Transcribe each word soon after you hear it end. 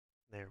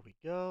There we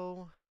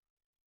go.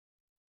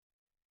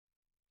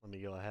 Let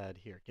me go ahead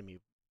here. Give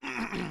me...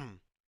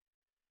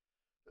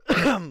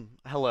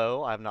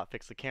 Hello, I have not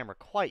fixed the camera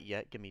quite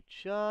yet. Give me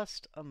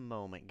just a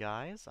moment,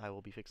 guys. I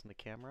will be fixing the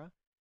camera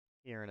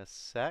here in a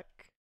sec,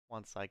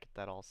 once I get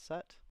that all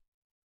set.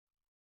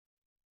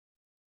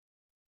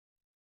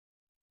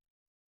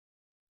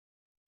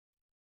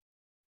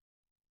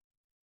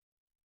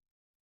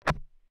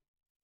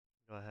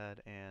 Go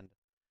ahead and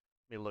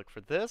let me look for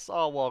this.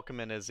 I'll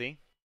welcome in Izzy.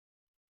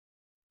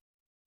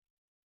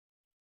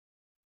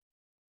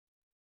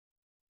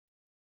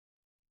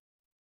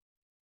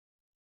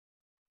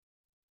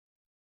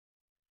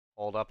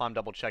 Hold up, I'm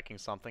double checking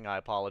something. I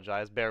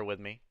apologize. Bear with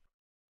me.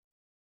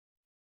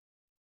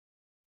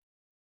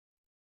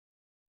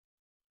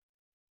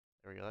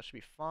 There we go. That should be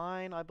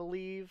fine, I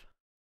believe.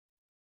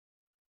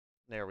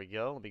 There we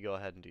go. Let me go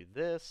ahead and do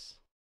this.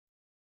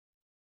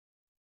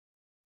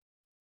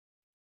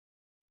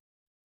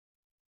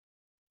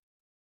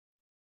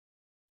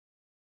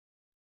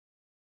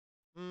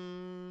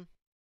 Ooh,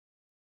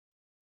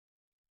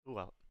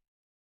 well.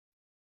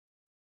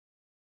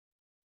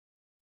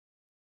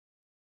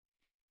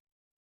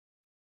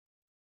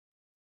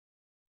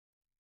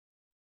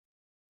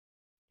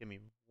 Give me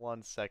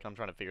 1 second. I'm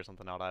trying to figure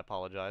something out. I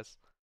apologize.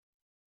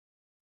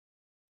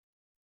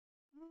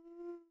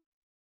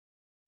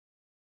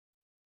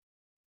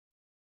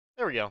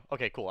 There we go.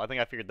 Okay, cool. I think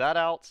I figured that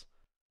out.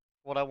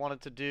 What I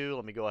wanted to do.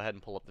 Let me go ahead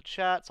and pull up the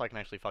chat so I can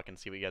actually fucking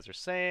see what you guys are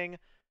saying.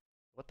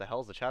 What the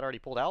hell? Is the chat already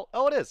pulled out?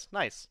 Oh, it is.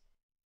 Nice.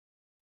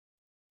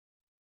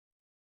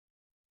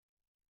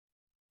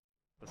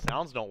 The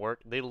sounds don't work.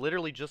 They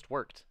literally just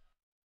worked.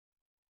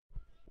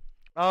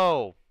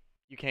 Oh,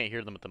 you can't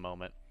hear them at the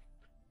moment.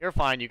 You're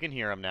fine. You can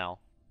hear them now.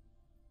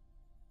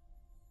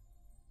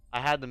 I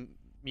had the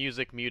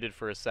music muted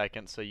for a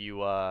second so you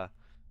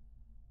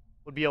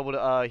would be able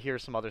to hear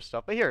some other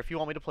stuff. But here, if you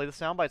want me to play the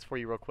sound bites for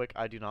you real quick,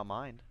 I do not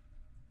mind.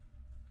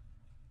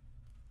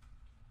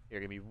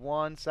 Here, give me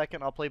 1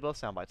 second. I'll play both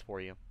sound bites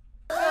for you.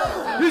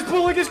 He's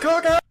pulling his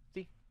cock out!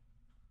 See?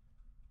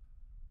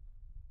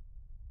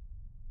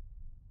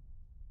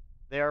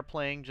 They are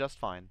playing just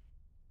fine.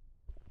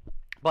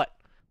 But,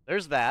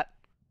 there's that.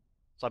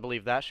 So I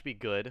believe that should be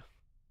good.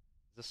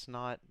 Is this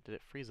not... Did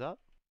it freeze up?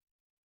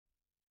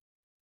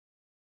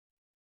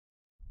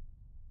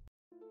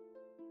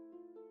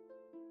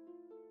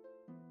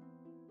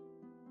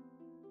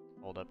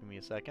 Hold up, give me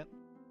a second.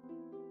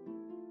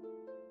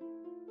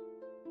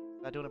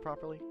 Is that doing it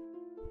properly?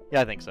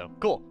 Yeah, I think so.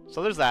 Cool.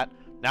 So there's that.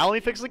 Now let me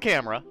fix the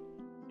camera.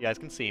 You guys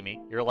can see me.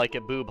 You're like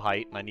at boob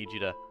height, and I need you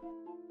to...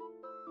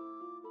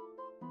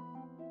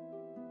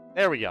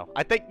 There we go.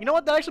 I think... You know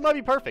what? That actually might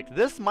be perfect.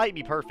 This might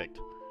be perfect.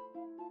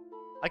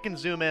 I can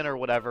zoom in or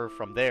whatever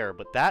from there,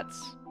 but that's...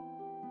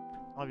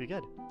 might be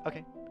good.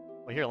 Okay.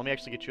 Well, here, let me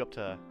actually get you up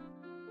to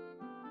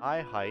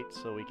high height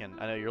so we can...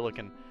 I know you're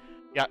looking...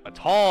 You got a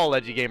tall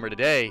Edgy gamer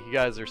today. You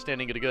guys are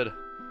standing at a good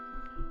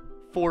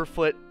 4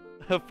 foot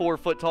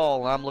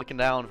tall, and I'm looking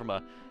down from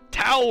a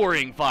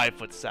towering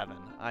 5'7".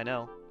 I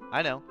know.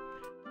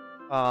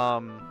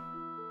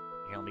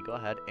 Here, let me go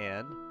ahead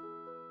and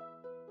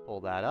pull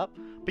that up.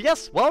 But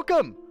yes,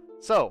 welcome!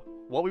 So,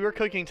 what we were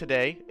cooking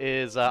today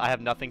is, I have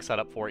nothing set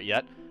up for it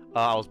yet.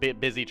 I was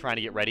busy trying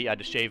to get ready. I had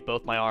to shave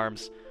both my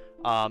arms.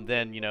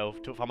 Then, you know,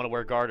 if I'm going to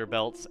wear garter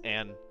belts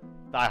and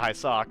thigh-high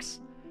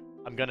socks,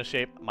 I'm going to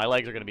shave, my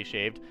legs are going to be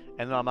shaved,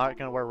 and then I'm not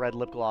going to wear red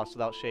lip gloss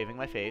without shaving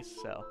my face,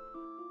 so,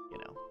 you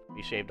know,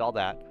 we shaved all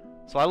that.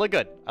 So I look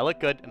good,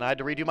 and I had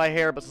to redo my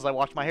hair, but since I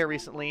washed my hair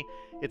recently,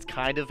 it's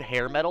kind of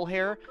hair metal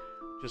hair.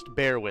 Just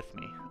bear with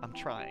me. I'm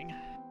trying.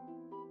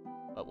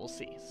 But we'll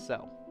see,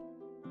 so.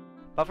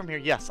 But from here,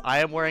 yes, I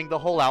am wearing the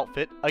whole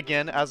outfit,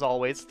 again, as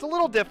always. It's a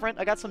little different.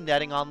 I got some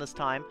netting on this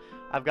time.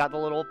 I've got the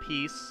little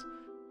piece,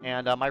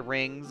 and my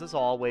rings, as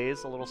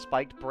always, a little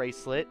spiked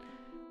bracelet.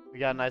 We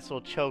got a nice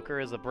little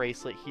choker as a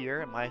bracelet here,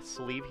 and my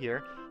sleeve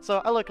here.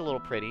 So I look a little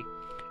pretty.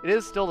 It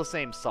is still the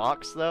same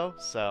socks, though,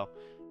 so...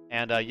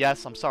 And,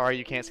 yes, I'm sorry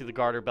you can't see the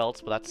garter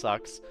belts, but that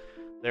sucks.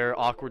 They're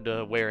awkward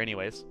to wear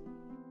anyways.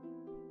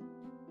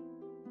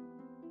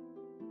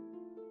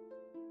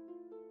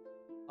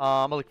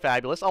 I look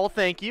fabulous. Oh,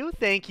 thank you.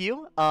 But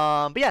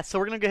yeah, so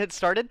we're gonna go ahead and get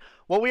started.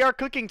 What we are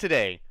cooking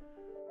today.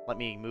 Let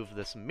me move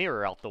this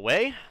mirror out the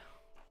way.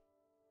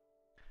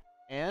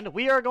 And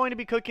we are going to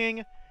be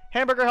cooking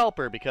Hamburger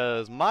Helper,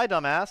 because my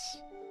dumbass...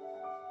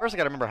 First I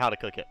gotta remember how to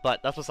cook it, but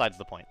that's besides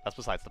the point.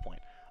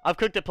 I've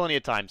cooked it plenty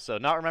of times, so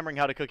not remembering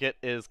how to cook it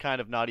is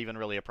kind of not even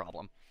really a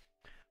problem.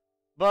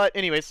 But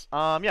anyways,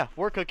 yeah,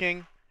 we're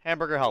cooking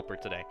Hamburger Helper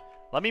today.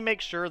 Let me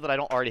make sure that I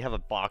don't already have a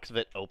box of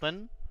it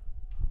open.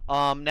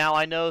 Now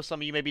I know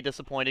some of you may be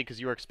disappointed because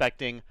you were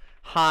expecting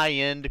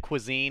high-end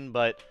cuisine,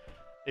 but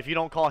if you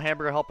don't call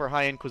Hamburger Helper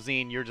high-end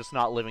cuisine, you're just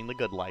not living the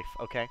good life,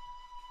 okay?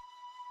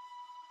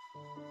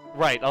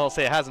 Right, I'll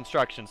say it has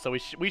instructions, so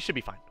we should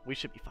be fine.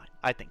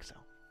 I think so.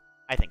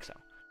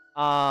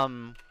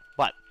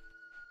 But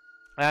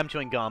I am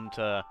chewing gum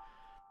to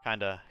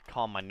kind of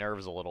calm my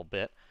nerves a little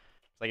bit.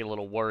 I get a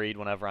little worried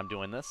whenever I'm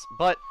doing this.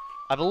 But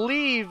I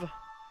believe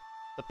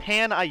the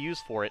pan I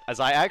use for it, as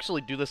I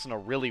actually do this in a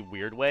really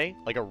weird way,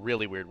 like a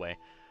really weird way.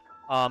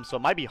 So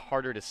it might be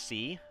harder to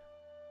see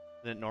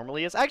than it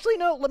normally is. Actually,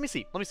 no, let me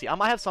see. Let me see. I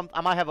might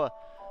have a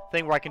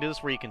thing where I can do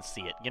this where you can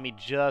see it. Give me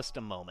just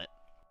a moment.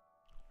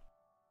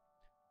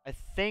 I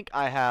think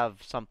I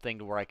have something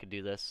to where I could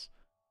do this.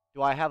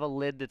 Do I have a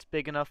lid that's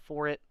big enough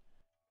for it?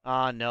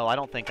 No, I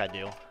don't think I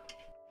do.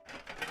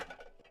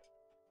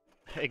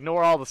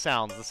 Ignore all the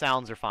sounds. The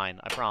sounds are fine,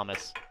 I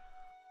promise.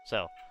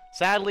 So,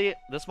 sadly,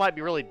 this might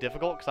be really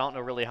difficult because I don't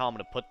know really how I'm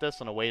going to put this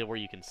in a way where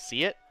you can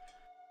see it.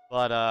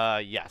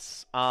 But,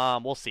 yes.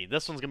 We'll see.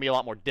 This one's going to be a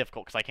lot more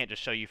difficult because I can't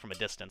just show you from a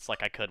distance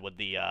like I could with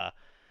the,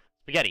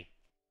 spaghetti.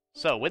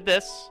 So, with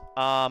this,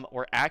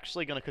 we're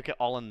actually going to cook it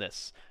all in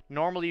this.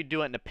 Normally, you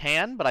do it in a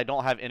pan, but I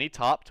don't have any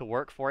top to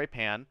work for a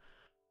pan.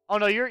 Oh,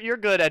 no, you're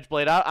good,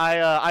 Edgeblade.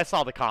 I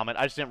saw the comment.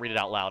 I just didn't read it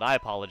out loud. I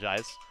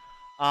apologize.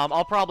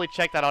 I'll probably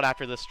check that out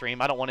after this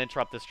stream. I don't want to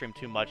interrupt this stream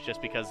too much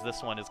just because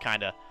this one is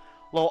kind of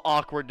a little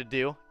awkward to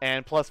do.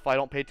 And plus, if I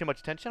don't pay too much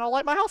attention, I'll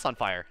light my house on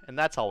fire. And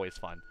that's always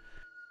fun.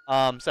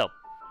 So,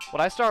 what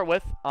I start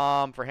with,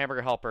 for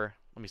Hamburger Helper,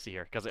 let me see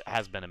here, because it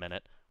has been a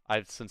minute.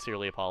 I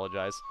sincerely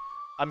apologize.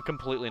 I'm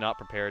completely not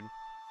prepared.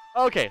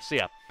 Okay, so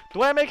yeah. The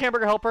way I make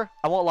Hamburger Helper,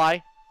 I won't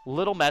lie,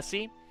 little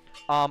messy.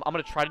 I'm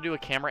going to try to do a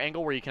camera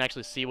angle where you can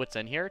actually see what's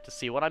in here to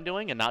see what I'm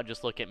doing and not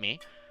just look at me.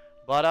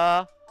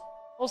 But,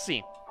 we'll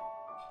see.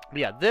 But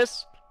yeah,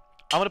 this,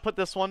 I'm going to put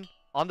this one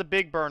on the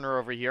big burner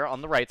over here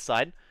on the right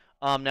side.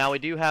 Now we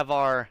do have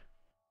our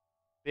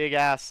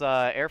big-ass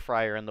air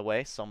fryer in the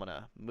way, so I'm going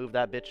to move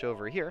that bitch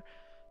over here.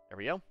 There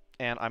we go.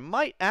 And I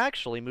might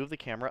actually move the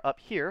camera up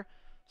here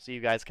so you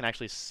guys can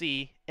actually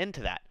see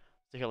into that.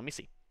 So here, let me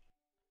see.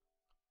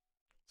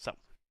 So.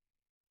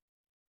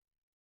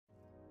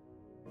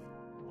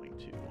 Going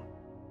to...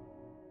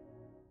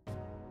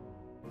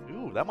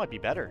 Ooh, that might be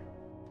better.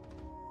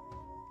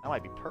 That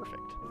might be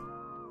perfect.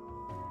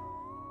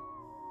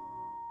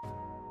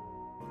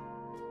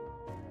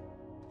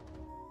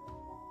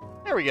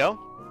 There we go.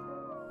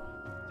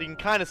 So you can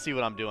kind of see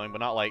what I'm doing, but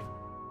not like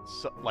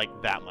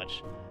that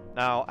much.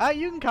 Now,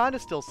 you can kind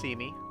of still see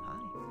me.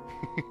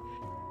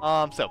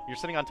 Hi. So you're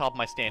sitting on top of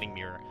my standing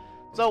mirror.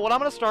 So what I'm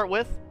gonna start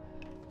with,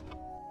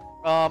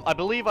 I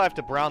believe I have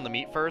to brown the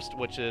meat first,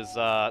 which is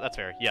that's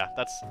fair. Yeah,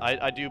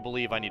 I do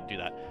believe I need to do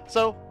that.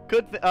 So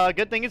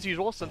good thing as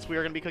usual, since we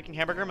are gonna be cooking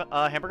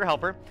Hamburger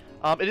Helper.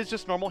 It is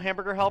just normal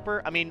Hamburger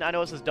Helper. I mean, I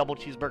know it says double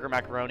cheeseburger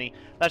macaroni.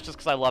 That's just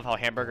because I love how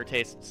hamburger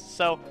tastes.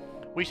 So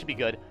we should be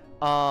good.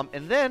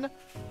 And then,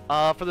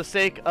 for the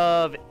sake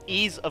of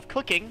ease of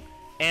cooking,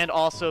 and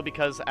also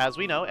because, as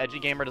we know, Edgy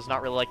Gamer does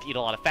not really like to eat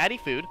a lot of fatty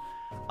food,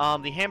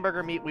 the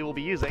hamburger meat we will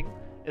be using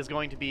is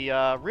going to be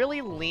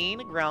really lean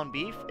ground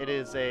beef. It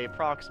is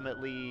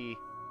approximately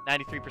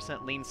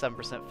 93% lean,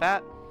 7%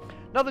 fat.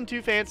 Nothing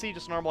too fancy,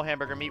 just normal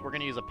hamburger meat. We're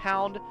going to use a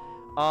pound.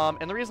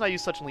 And the reason I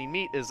use such lean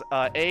meat is,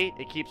 A,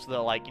 it keeps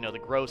the, the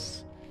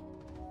gross...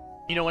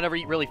 whenever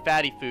you eat really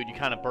fatty food, you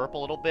kind of burp a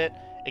little bit.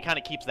 It kind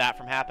of keeps that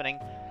from happening.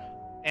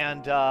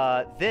 And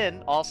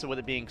then, also with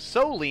it being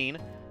so lean,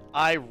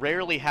 I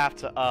rarely have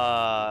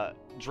to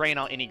drain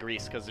out any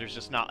grease because there's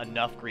just not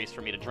enough grease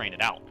for me to drain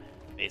it out,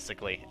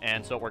 basically.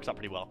 And so it works out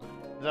pretty well.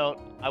 So,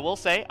 I will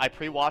say, I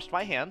pre-washed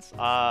my hands.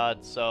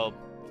 So,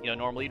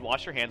 normally you'd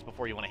wash your hands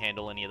before you want to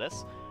handle any of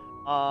this.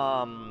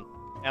 And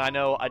I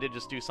know I did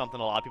just do something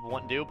a lot of people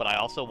wouldn't do, but I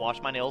also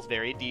wash my nails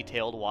very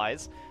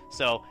detailed-wise.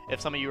 So, if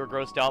some of you are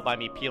grossed out by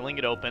me peeling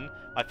it open,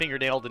 my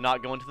fingernail did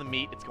not go into the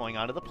meat. It's going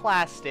onto the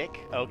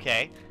plastic,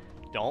 okay?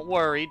 Don't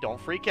worry, don't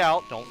freak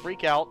out, don't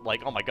freak out.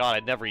 Like, oh my god,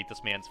 I'd never eat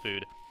this man's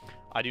food.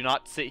 I do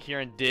not sit here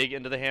and dig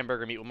into the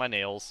hamburger meat with my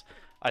nails.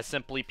 I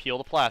simply peel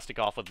the plastic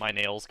off with my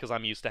nails, because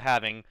I'm used to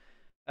having,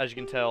 as you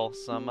can tell,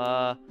 some,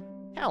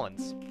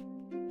 talons.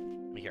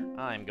 Here,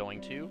 I'm going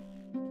to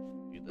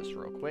do this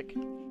real quick.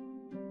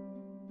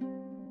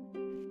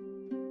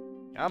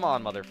 Come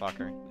on,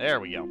 motherfucker.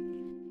 There we go.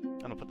 I'm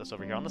gonna put this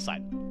over here on the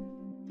side.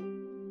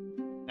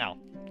 Now,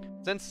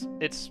 since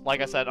it's,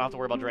 like I said, I don't have to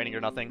worry about draining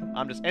or nothing,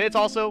 and it's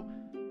also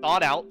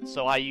thawed out,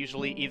 so I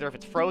usually, either if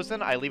it's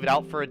frozen, I leave it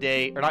out for a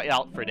day, or not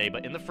out for a day,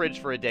 but in the fridge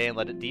for a day and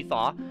let it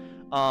de-thaw,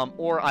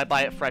 or I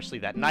buy it freshly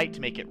that night to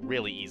make it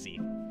really easy.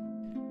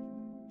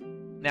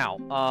 Now,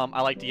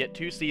 I like to get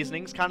 2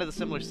 seasonings, kind of the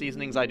similar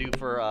seasonings I do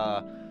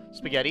for,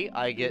 spaghetti.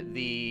 I get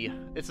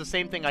it's the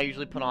same thing I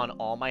usually put on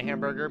all my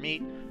hamburger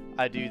meat.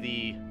 I do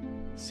the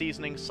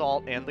seasoning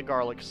salt and the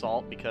garlic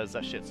salt, because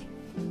that shit's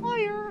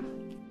fire!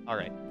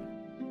 Alright.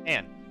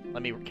 And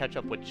let me catch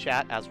up with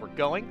chat as we're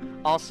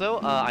going. Also,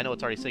 I know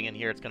it's already saying in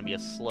here it's going to be a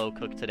slow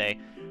cook today.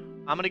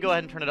 I'm going to go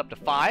ahead and turn it up to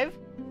 5.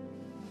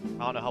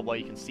 I don't know how well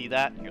you can see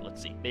that. Here,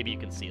 let's see. Maybe you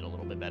can see it a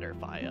little bit better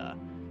if I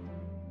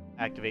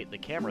activate the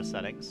camera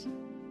settings.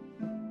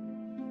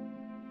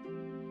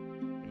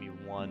 Give me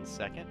 1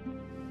 second.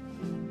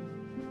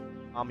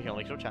 Here, let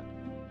me show chat.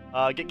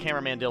 Get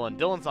cameraman Dylan.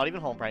 Dylan's not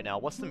even home right now.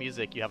 What's the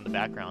music you have in the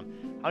background?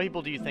 How many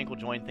people do you think will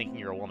join thinking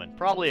you're a woman?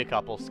 Probably a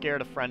couple.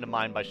 Scared a friend of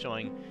mine by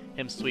showing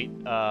him sweet,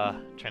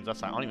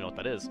 transvestite. I don't even know what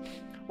that is.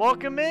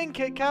 Welcome in,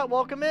 Kit Kat.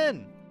 Welcome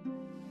in.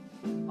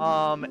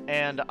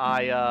 And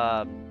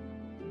yeah,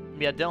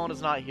 Dylan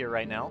is not here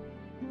right now.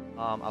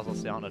 I was gonna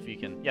say, I don't know if you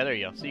can, yeah, there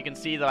you go. So you can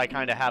see that I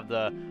kind of have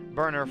the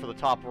burner for the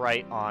top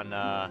right on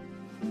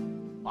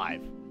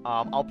 5.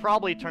 I'll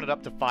probably turn it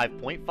up to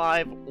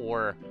 5.5,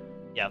 or,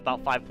 yeah,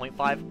 about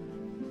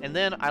 5.5. And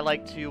then I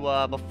like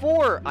to,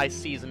 before I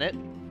season it,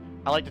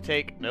 I like to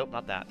take, nope,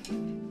 not that.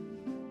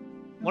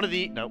 One of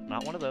the, nope,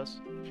 not one of those.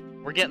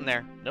 We're getting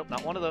there. Nope,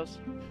 not one of those.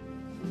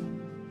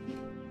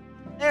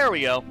 There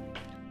we go.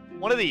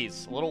 One of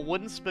these. A little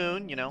wooden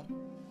spoon, you know.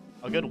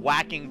 A good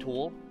whacking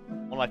tool.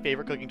 One of my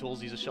favorite cooking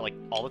tools. Use this shit, like,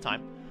 all the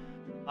time.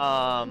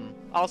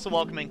 Also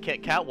welcome in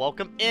Kit Kat.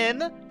 Welcome in.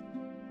 But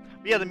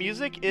yeah, the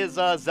music is,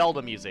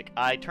 Zelda music.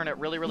 I turn it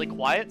really, really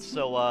quiet,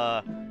 so,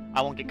 I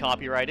won't get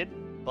copyrighted.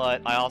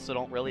 But I also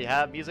don't really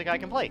have music I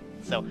can play.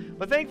 So,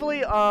 but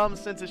thankfully,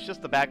 since it's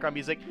just the background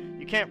music,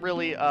 you can't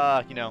really,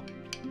 you know,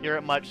 hear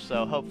it much,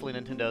 so hopefully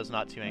Nintendo's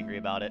not too angry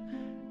about it.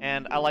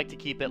 And I like to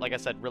keep it, like I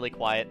said, really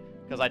quiet,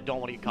 because I don't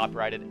want to get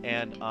copyrighted.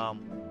 And,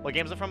 what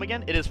game is it from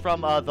again? It is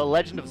from, The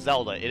Legend of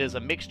Zelda. It is a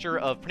mixture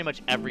of pretty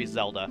much every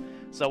Zelda.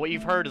 So what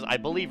you've heard is, I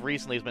believe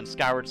recently, has been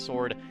Skyward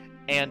Sword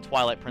and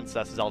Twilight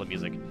Princess Zelda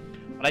music.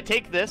 But I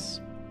take this,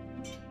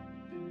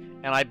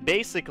 and I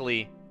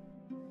basically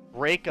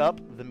break up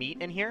the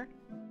meat in here,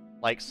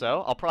 like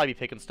so. I'll probably be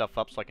picking stuff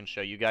up so I can show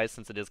you guys,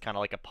 since it is kind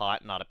of like a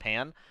pot, not a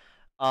pan.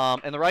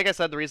 And like I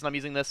said, the reason I'm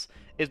using this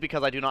is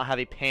because I do not have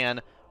a pan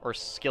or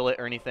skillet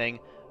or anything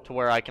to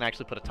where I can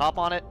actually put a top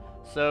on it.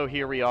 So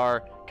here we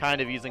are,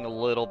 kind of using a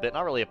little bit,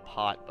 not really a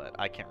pot, but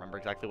I can't remember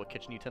exactly what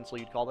kitchen utensil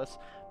you'd call this.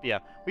 But yeah,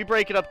 we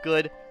break it up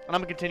good, and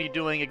I'm going to continue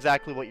doing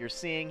exactly what you're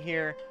seeing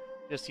here.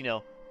 Just, you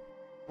know,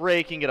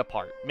 breaking it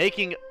apart.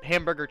 Making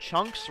hamburger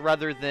chunks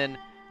rather than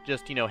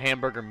just, you know,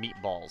 hamburger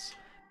meatballs.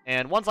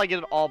 And once I get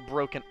it all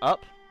broken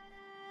up,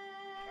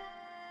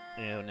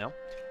 there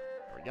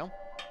we go.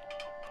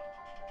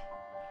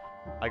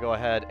 I go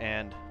ahead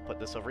and put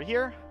this over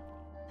here.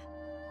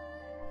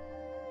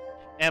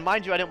 And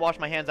mind you, I didn't wash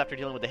my hands after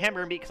dealing with the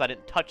hamburger meat because I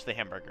didn't touch the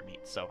hamburger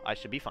meat, so I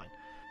should be fine.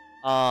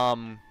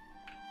 Gonna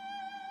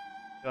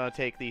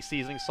take the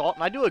seasoning salt,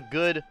 and I do a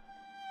good,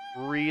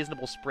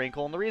 reasonable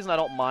sprinkle. And the reason I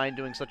don't mind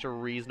doing such a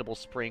reasonable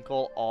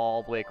sprinkle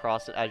all the way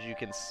across it, as you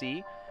can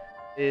see,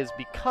 is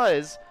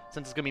because,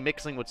 since it's going to be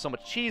mixing with so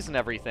much cheese and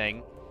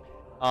everything,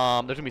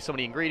 there's going to be so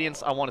many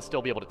ingredients, I want to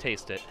still be able to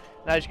taste it.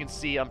 And as you can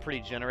see, I'm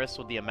pretty generous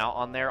with the amount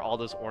on there. All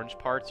those orange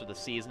parts are the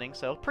seasoning,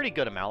 so pretty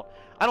good amount.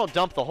 I don't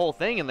dump the whole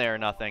thing in there or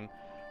nothing,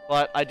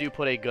 but I do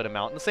put a good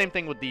amount. And the same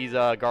thing with these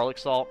garlic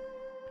salt.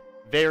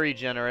 Very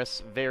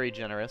generous, very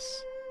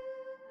generous.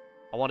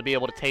 I want to be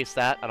able to taste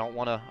that. I don't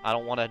want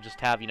to just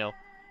have, you know,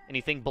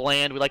 anything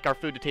bland. We like our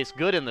food to taste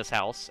good in this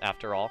house,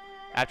 after all,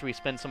 after we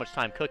spend so much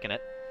time cooking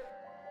it.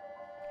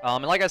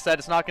 And like I said,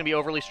 it's not going to be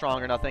overly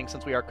strong or nothing,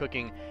 since we are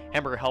cooking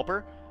Hamburger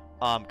Helper.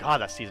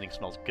 God, that seasoning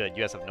smells good.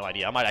 You guys have no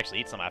idea. I might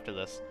actually eat some after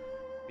this.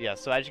 But yeah,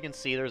 so as you can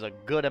see, there's a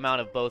good amount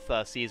of both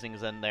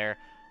seasonings in there.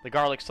 The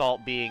garlic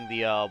salt being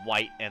the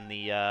white, and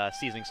the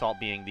seasoning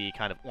salt being the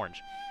kind of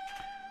orange.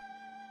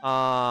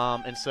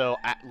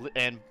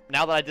 And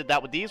now that I did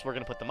that with these, we're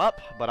going to put them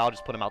up, but I'll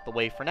just put them out the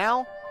way for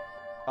now.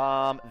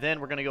 Then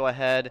we're going to go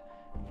ahead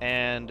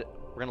and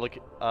we're going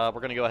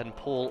to go ahead and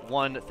pull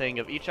one thing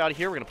of each out of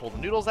here. We're going to pull the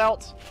noodles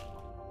out,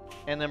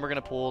 and then we're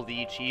going to pull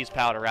the cheese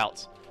powder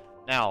out.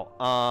 Now,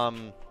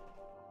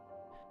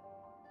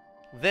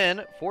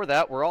 then for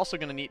that, we're also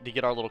going to need to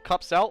get our little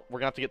cups out. We're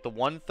going to have to get the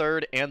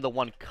 1/3 and the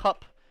 1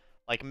 cup,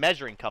 like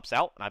measuring cups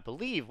out. And I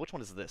believe, which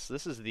one is this?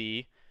 This is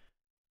the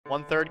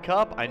 1/3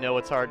 cup. I know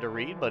it's hard to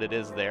read, but it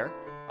is there.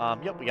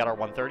 Yep, we got our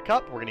 1/3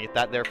 cup. We're going to get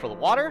that there for the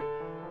water.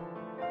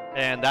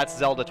 And that's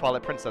Zelda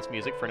Twilight Princess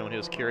music, for anyone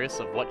who's curious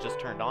of what just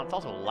turned on. It's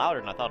also louder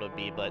than I thought it would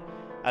be, but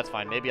that's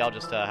fine. Maybe I'll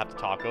just have to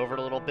talk over it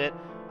a little bit.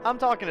 I'm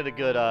talking at a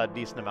good,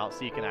 decent amount,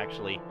 so you can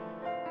actually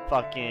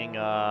fucking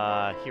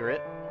hear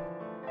it.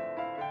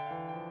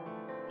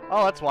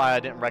 Oh, that's why I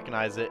didn't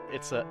recognize it.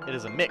 It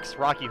is a mix.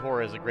 Rocky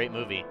Horror is a great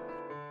movie.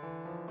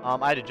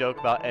 I had a joke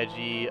about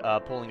Edgy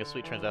pulling a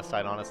sweet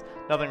transvestite on us.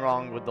 Nothing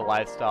wrong with the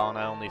lifestyle, and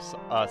I only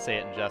say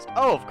it in jest.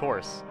 Oh, of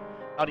course.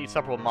 I'll eat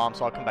supper with Mom,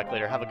 so I'll come back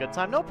later. Have a good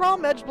time. No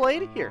problem,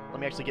 Edgeblade. Here, let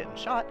me actually get in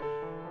shot.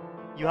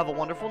 You have a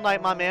wonderful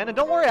night, my man. And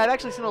don't worry, I'd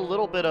actually seen a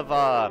little bit of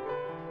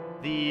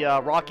the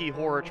Rocky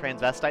Horror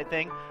transvestite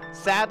thing.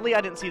 Sadly,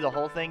 I didn't see the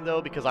whole thing,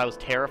 though, because I was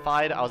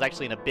terrified. I was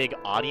actually in a big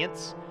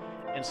audience.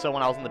 And so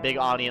when I was in the big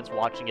audience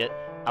watching it,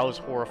 I was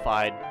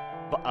horrified.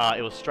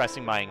 It was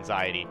stressing my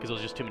anxiety, because it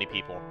was just too many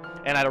people.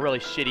 And I had a really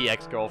shitty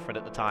ex-girlfriend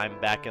at the time,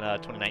 back in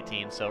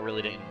 2019, so it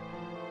really didn't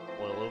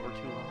boil over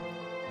too long.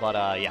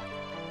 But, yeah.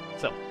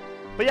 So,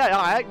 but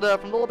yeah,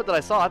 from the little bit that I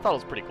saw, I thought it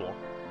was pretty cool.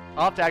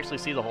 I'll have to actually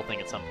see the whole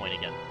thing at some point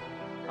again.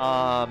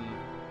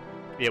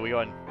 Yeah, we go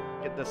ahead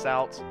and get this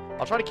out.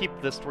 I'll try to keep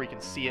this to where you can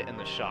see it in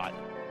the shot.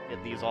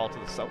 Get these all to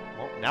the side.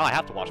 Well, now I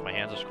have to wash my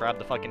hands. Just grab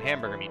the fucking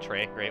hamburger meat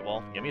tray. Great,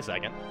 well, give me a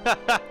second.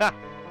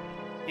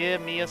 Give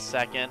me a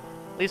second.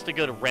 At least a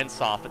good rinse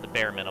off at the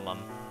bare minimum.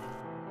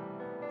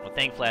 Well,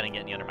 thankfully I didn't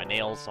get any under my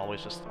nails.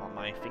 Always just on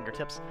my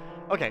fingertips.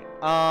 Okay,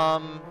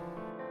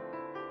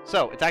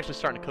 So, it's actually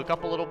starting to cook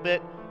up a little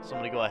bit, so I'm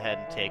going to go ahead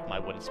and take my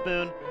wooden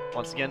spoon.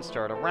 Once again,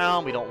 stir it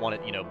around. We don't want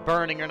it, you know,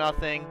 burning or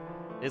nothing.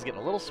 It is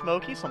getting a little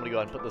smoky, so I'm going to go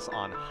ahead and put this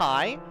on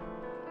high.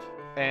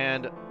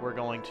 And we're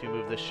going to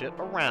move this shit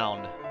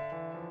around.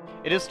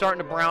 It is starting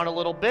to brown a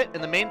little bit,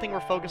 and the main thing we're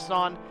focused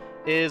on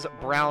is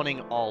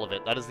browning all of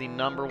it. That is the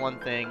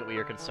 #1 thing we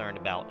are concerned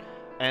about.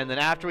 And then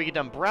after we get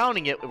done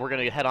browning it, we're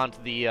going to head on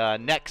to the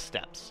next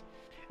steps.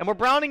 And we're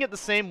browning it the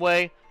same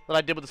way that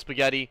I did with the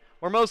spaghetti.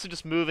 We're mostly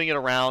just moving it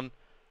around,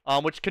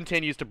 which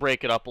continues to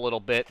break it up a little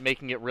bit,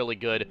 making it really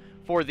good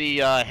for the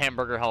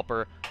hamburger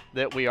helper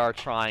that we are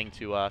trying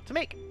to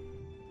make.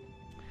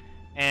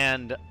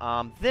 And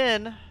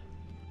then,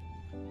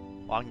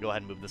 well, I can go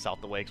ahead and move this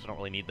out the way because we don't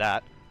really need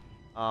that.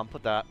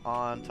 Put that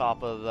on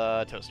top of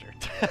the toaster,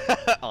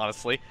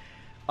 honestly.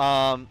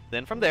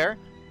 Then from there,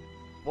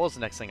 what was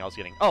the next thing I was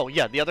getting? Oh,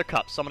 yeah, the other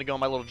cup. So I'm going to go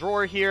in my little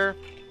drawer here.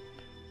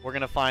 We're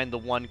going to find the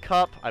one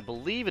cup. I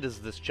believe it is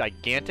this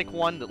gigantic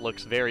one that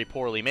looks very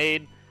poorly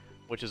made,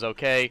 which is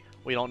okay.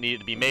 We don't need it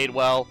to be made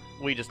well.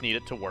 We just need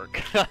it to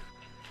work.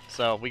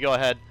 So we go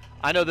ahead.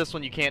 I know this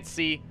one you can't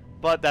see,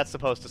 but that's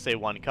supposed to say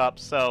 1 cup,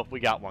 so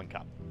we got 1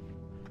 cup.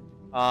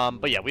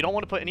 But yeah, we don't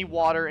want to put any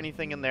water or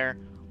anything in there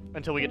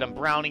until we get done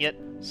browning it.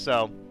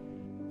 So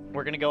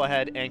we're going to go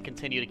ahead and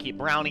continue to keep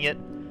browning it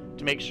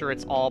to make sure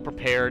it's all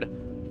prepared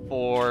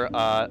for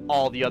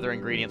all the other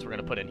ingredients we're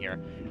going to put in here.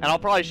 And I'll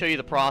probably show you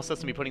the process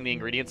of me putting the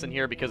ingredients in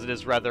here because it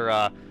is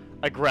rather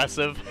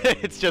aggressive.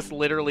 It's just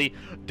literally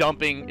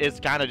dumping. It's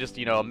kind of just,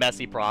 you know, a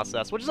messy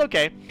process, which is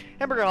okay.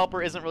 Hamburger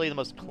Helper isn't really the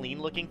most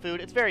clean-looking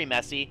food. It's very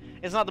messy.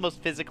 It's not the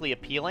most physically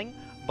appealing,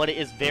 but it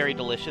is very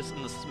delicious,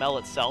 and the smell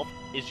itself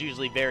is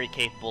usually very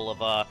capable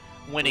of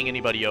winning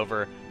anybody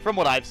over from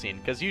what I've seen,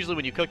 because usually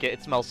when you cook it,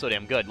 it smells so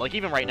damn good. Like,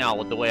 even right now,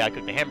 with the way I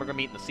cook the hamburger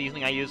meat and the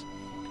seasoning I use,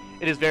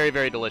 it is very,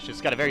 very delicious.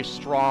 It's got a very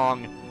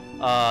strong,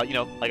 you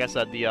know, like I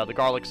said, the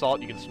garlic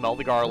salt. You can smell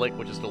the garlic,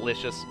 which is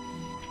delicious.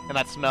 And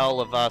that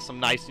smell of some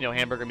nice, you know,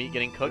 hamburger meat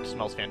getting cooked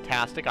smells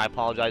fantastic. I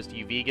apologize to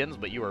you vegans,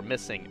 but you are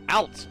missing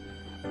out.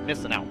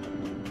 Missing out.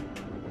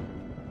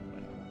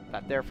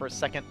 That there for a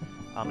second.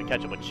 And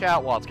catch up with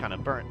chat while it's kind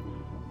of burnt,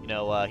 you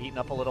know, heating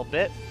up a little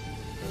bit.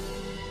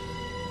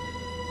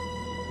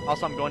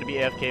 Also, I'm going to be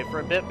AFK for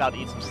a bit, about to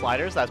eat some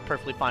sliders. That's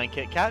perfectly fine,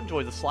 Kit Kat.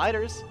 Enjoy the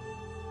sliders.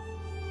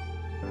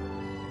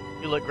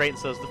 You look great, and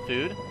so does the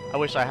food. I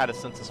wish I had a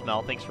sense of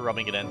smell. Thanks for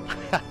rubbing it in.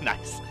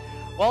 Nice.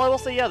 Well, I will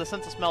say, yeah, the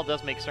sense of smell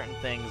does make certain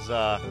things,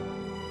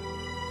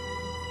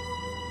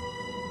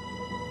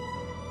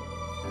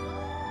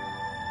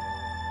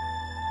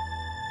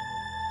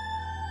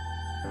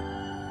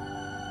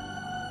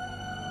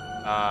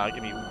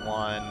 give me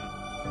 1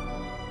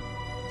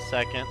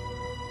 second.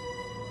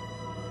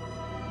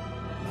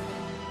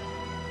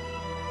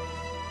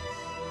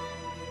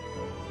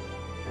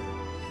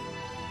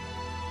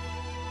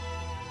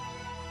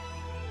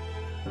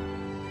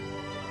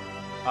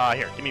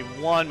 Here, give me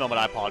 1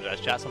 moment. I apologize,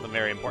 chat. Something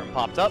very important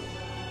popped up.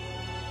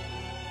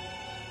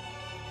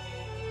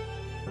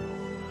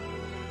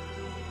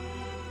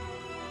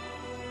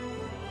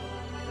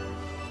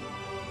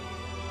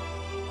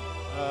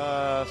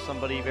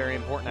 Somebody very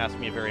important asked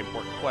me a very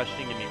important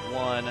question. Give me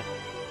 1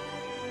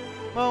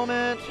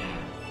 moment.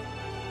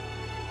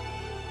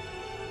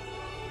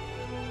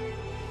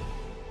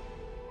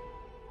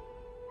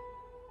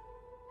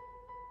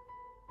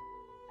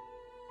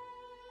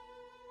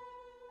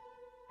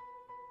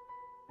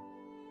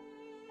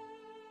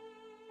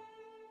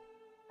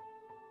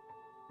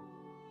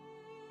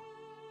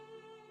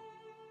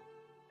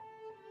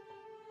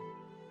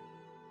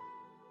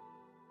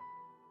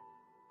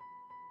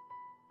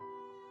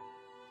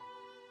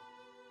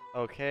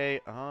 Okay,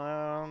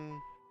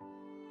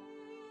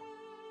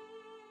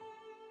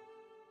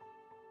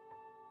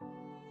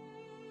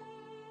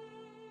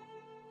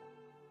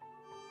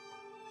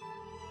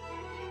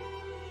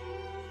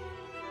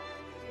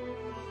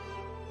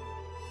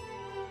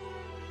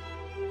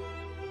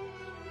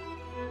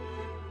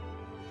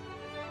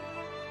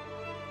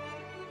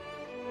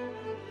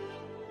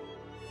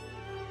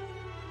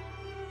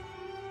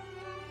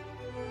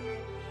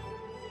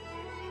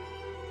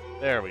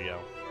 there we go.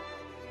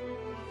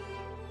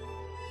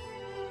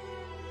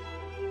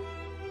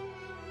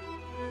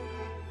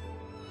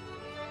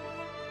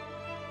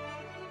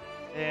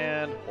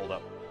 And hold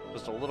up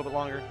just a little bit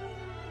longer.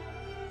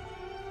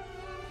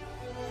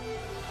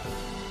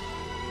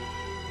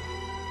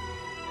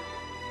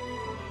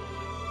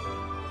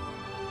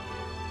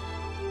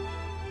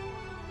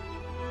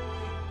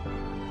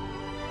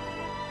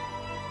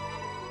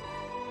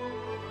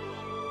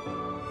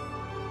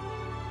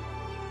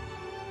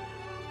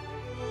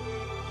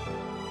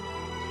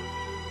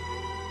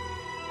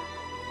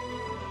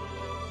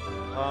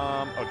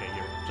 Okay,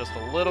 here, just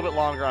a little bit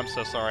longer. I'm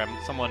so sorry.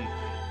 Someone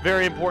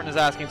very important is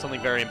asking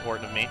something very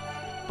important of me.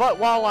 But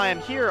while I am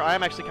here, I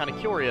am actually kind of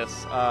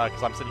curious,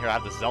 because I'm sitting here, I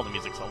have this Zelda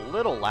music. It's a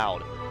little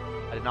loud.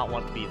 I did not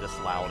want it to be this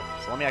loud.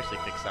 So let me actually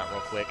fix that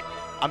real quick.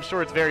 I'm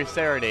sure it's very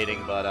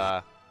serenading, but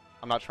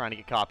I'm not trying to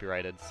get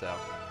copyrighted, so.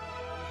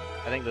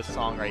 I think this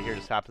song right here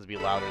just happens to be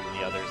louder than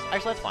the others.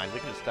 Actually, that's fine. We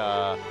can just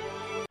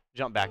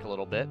jump back a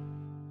little bit.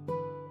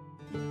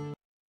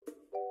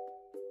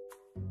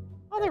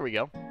 Oh, there we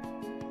go.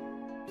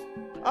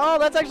 Oh,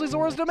 that's actually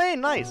Zora's Domain.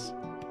 Nice.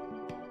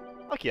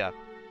 Fuck yeah.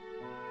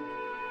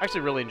 I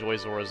actually really enjoy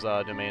Zora's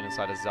Domain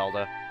inside of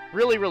Zelda.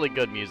 Really, really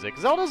good music.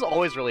 Zelda's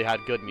always really had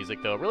good music,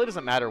 though. It really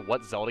doesn't matter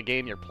what Zelda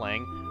game you're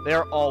playing. They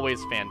are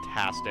always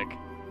fantastic.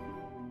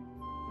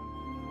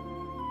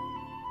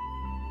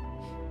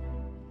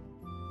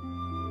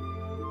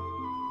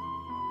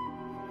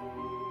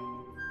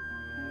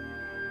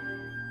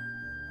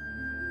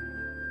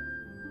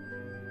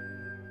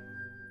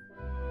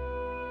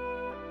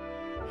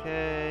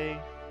 Okay.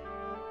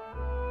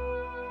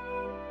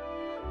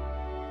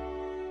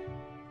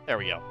 There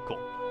we go. Cool.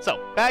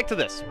 So, back to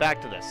this.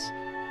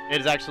 It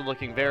is actually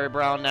looking very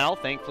brown now,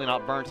 thankfully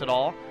not burnt at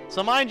all.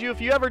 So mind you,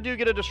 if you ever do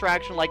get a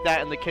distraction like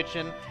that in the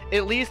kitchen,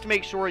 at least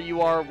make sure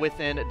you are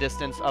within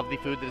distance of the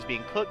food that is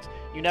being cooked.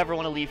 You never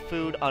want to leave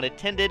food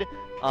unattended.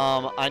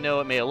 I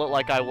know it may look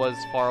like I was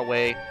far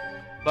away,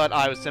 but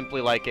I was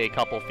simply like a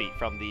couple feet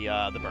from the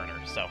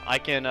burner. So I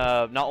can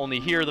not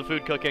only hear the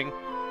food cooking,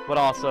 but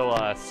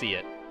also see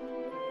it.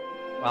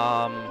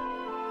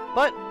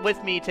 But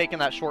with me taking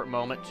that short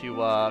moment to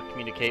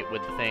communicate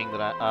with the thing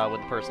that with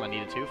the person I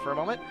needed to for a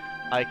moment,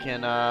 I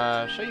can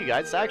show you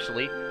guys. It's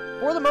actually,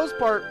 for the most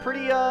part,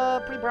 pretty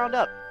browned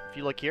up. If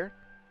you look here,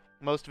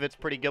 most of it's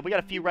pretty good. We got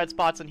a few red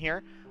spots in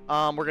here.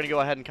 We're gonna go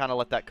ahead and kind of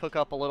let that cook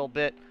up a little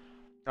bit.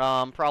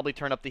 Probably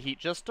turn up the heat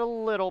just a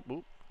little.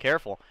 Ooh,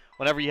 careful.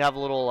 Whenever you have a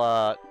little,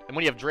 and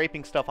when you have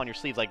draping stuff on your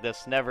sleeves like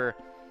this, you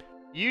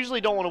usually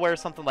don't want to wear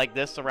something like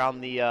this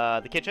around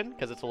the kitchen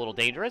because it's a little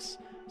dangerous.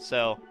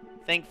 So,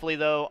 thankfully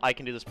though, I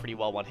can do this pretty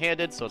well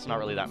one-handed, so it's not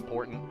really that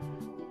important.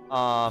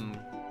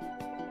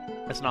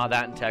 It's not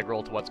that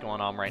integral to what's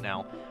going on right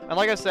now. And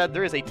like I said,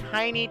 there is a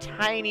tiny,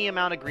 tiny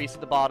amount of grease at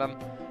the bottom.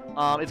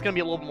 It's going to be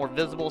a little bit more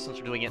visible since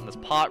we're doing it in this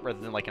pot rather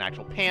than like an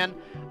actual pan,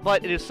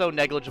 but it is so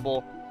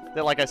negligible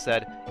that, like I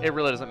said, it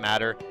really doesn't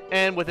matter.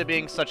 And with it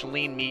being such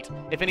lean meat,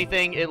 if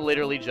anything, it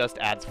literally just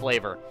adds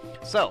flavor.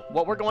 So,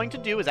 what we're going to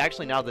do is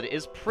actually, now that it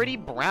is pretty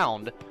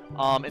browned,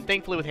 and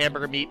thankfully with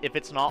hamburger meat, if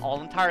it's not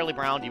all entirely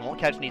browned, you won't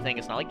catch anything.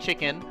 It's not like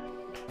chicken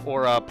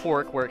or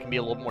pork where it can be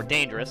a little bit more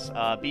dangerous.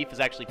 Beef is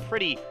actually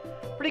pretty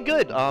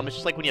good. It's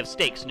just like when you have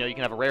steaks. You know, you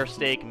can have a rare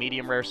steak,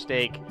 medium rare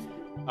steak,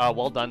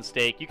 well done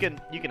steak. You can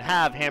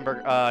have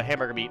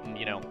hamburger meat in,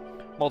 you know,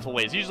 multiple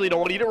ways. Usually you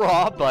don't want to eat it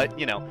raw, but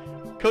you know,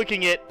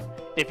 cooking it,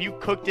 if you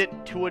cooked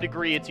it to a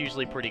degree, it's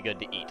usually pretty good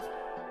to eat.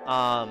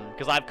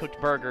 Because I've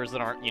cooked burgers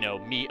that aren't, you know,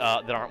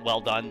 that aren't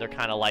well done. They're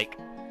kind of like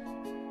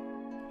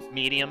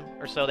medium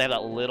or so. They have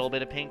that little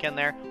bit of pink in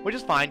there, which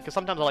is fine, because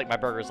sometimes I like my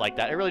burgers like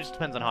that. It really just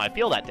depends on how I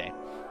feel that day.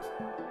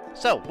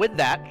 So, with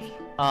that,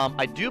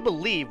 I do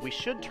believe we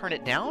should turn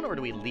it down, or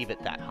do we leave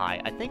it that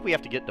high? I think we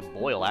have to get it to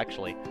boil,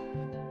 actually.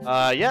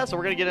 Yeah, so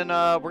we're gonna get in,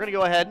 we're gonna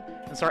go ahead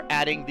and start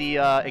adding the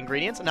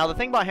ingredients. Now, the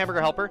thing about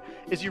Hamburger Helper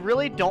is you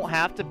really don't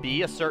have to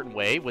be a certain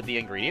way with the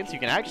ingredients. You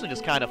can actually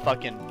just kind of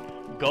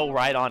fucking go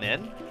right on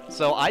in.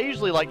 So I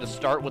usually like to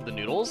start with the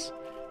noodles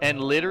and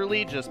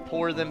literally just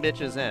pour them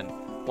bitches in.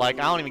 Like,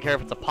 I don't even care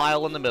if it's a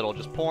pile in the middle.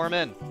 Just pour them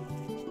in.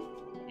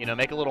 You know,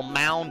 make a little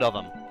mound of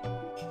them.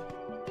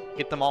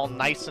 Get them all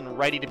nice and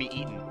ready to be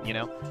eaten, you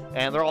know?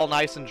 And they're all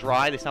nice and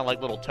dry. They sound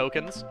like little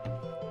tokens.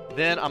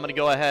 Then I'm going to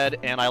go ahead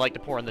and I like to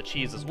pour in the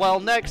cheese as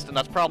well next. And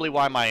that's probably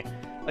why my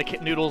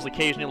noodles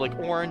occasionally look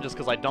orange, just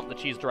because I dump the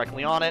cheese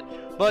directly on it.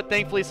 But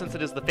thankfully, since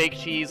it is the fake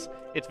cheese,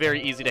 it's very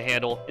easy to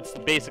handle. It's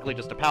basically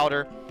just a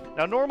powder.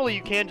 Now, normally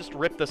you can just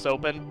rip this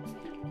open.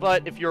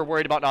 But if you're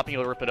worried about not being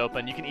able to rip it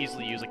open, you can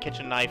easily use a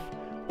kitchen knife.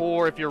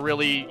 Or if you're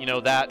really, you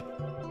know, that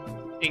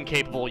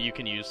incapable, you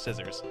can use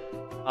scissors.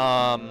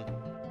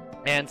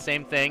 And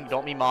same thing,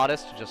 don't be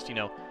modest, just, you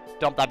know,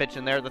 dump that bitch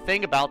in there. The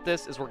thing about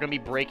this is we're going to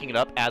be breaking it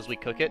up as we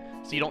cook it,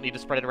 so you don't need to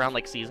spread it around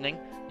like seasoning.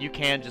 You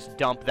can just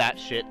dump that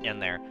shit in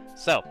there.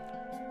 So,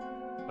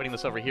 putting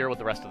this over here with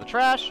the rest of the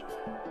trash,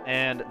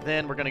 and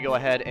then we're going to go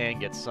ahead and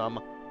get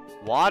some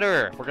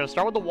water. We're going to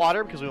start with the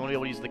water because we want to be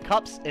able to use the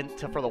cups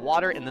for the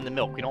water and then the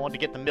milk. We don't want to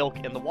get the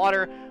milk in the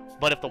water,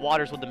 but if the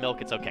water's with the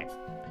milk, it's okay.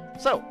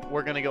 So,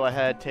 we're going to go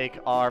ahead,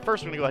 first we're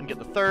going to go ahead and get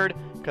the third,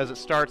 because it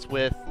starts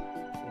with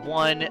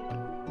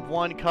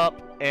one cup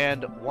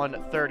and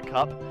 1/3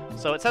 cup.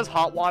 So it says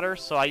hot water,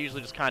 so I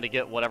usually just kind of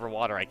get whatever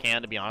water I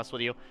can, to be honest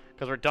with you,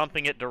 because we're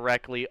dumping it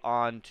directly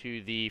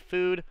onto the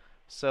food,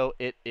 so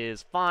it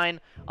is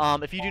fine.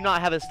 If you do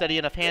not have a steady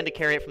enough hand to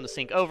carry it from the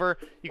sink over,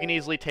 you can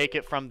easily take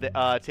it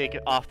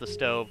off the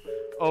stove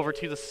over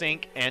to the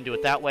sink and do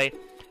it that way.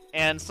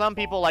 And some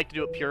people like to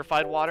do it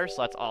purified water,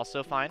 so that's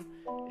also fine.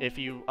 If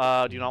you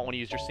do not want to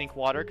use your sink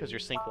water, because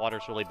your sink water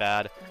is really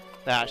bad,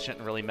 that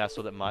shouldn't really mess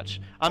with it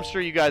much. I'm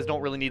sure you guys don't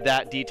really need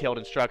that detailed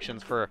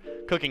instructions for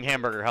cooking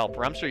Hamburger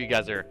Helper. I'm sure you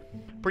guys are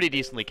pretty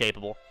decently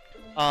capable.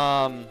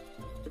 And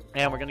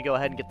we're going to go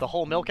ahead and get the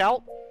whole milk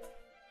out.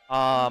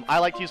 I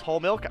like to use whole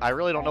milk. I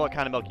really don't know what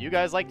kind of milk you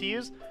guys like to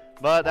use,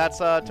 but that's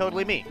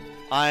totally me.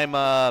 I'm,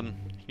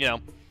 you know,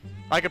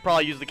 I could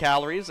probably use the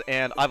calories,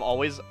 and I've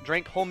always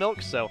drank whole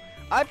milk, so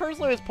I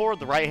personally always pour with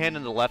the right hand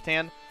and the left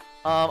hand.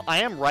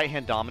 I am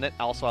right-hand dominant.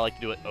 Also, I like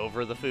to do it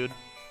over the food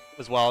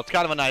as well. It's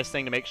kind of a nice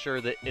thing to make sure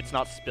that it's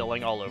not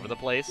spilling all over the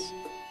place.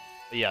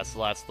 But yeah, so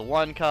that's the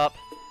 1 cup,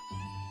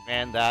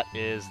 and that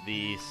is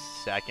the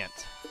 2nd.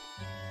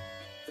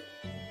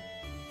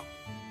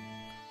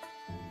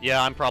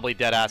 Yeah, I'm probably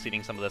dead-ass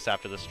eating some of this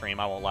after the stream,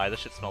 I won't lie.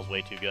 This shit smells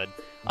way too good.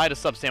 I had a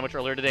sub sandwich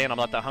earlier today, and I'm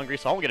not that hungry,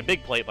 so I won't get a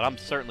big plate, but I'm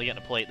certainly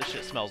getting a plate. This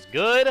shit smells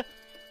good.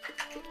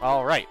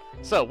 Alright,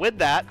 so with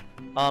that,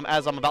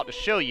 as I'm about to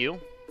show you,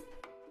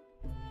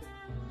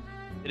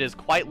 it is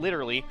quite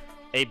literally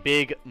a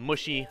big,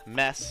 mushy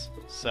mess.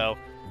 So,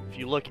 if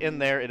you look in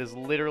there, it is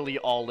literally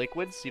all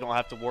liquids. You don't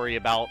have to worry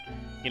about,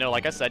 you know,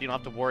 like I said, you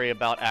don't have to worry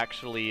about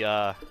actually,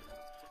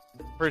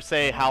 per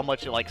se, how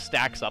much it, like,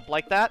 stacks up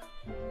like that.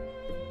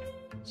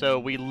 So,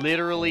 we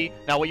literally...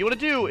 Now, what you want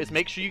to do is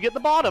make sure you get the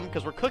bottom,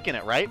 because we're cooking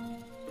it, right?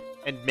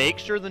 And make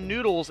sure the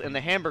noodles and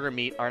the hamburger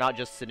meat are not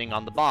just sitting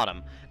on the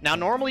bottom. Now,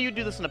 normally you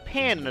do this in a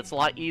pan, and it's a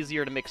lot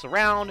easier to mix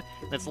around,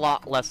 and it's a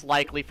lot less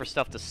likely for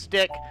stuff to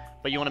stick,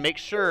 but you want to make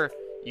sure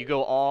you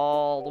go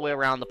all the way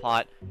around the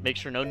pot, make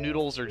sure no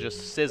noodles are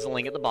just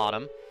sizzling at the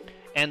bottom.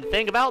 And the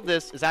thing about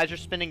this is as you're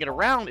spinning it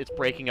around, it's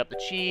breaking up the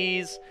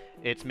cheese,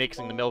 it's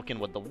mixing the milk in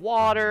with the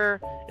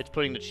water, it's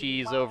putting the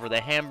cheese over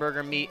the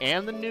hamburger meat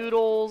and the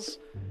noodles,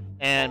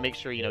 and make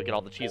sure, you know, get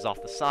all the cheese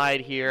off the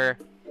side here.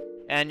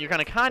 And you're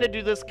going to kind of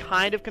do this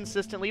kind of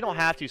consistently. You don't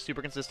have to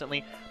super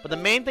consistently. But the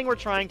main thing we're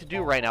trying to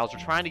do right now is we're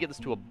trying to get this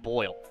to a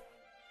boil.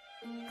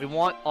 We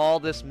want all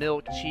this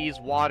milk, cheese,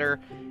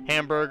 water,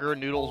 hamburger,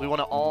 noodles. We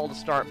want it all to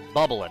start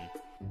bubbling.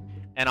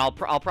 And I'll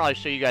probably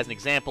show you guys an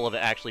example of it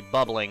actually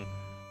bubbling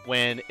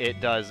when it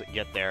does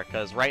get there.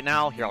 Because right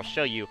now, here I'll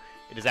show you,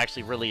 it is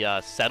actually really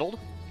settled.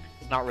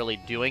 It's not really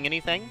doing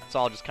anything. It's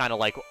all just kind of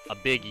like a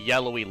big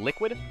yellowy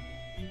liquid.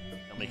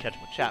 Let me catch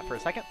up with chat for a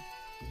second.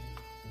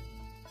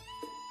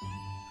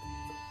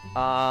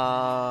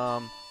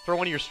 Throw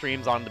one of your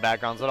streams on in the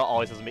background so it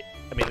always has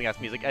amazing ass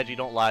music. Edgy,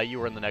 don't lie, you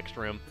were in the next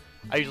room.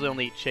 I usually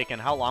only eat chicken.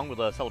 How long will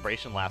the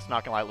celebration last?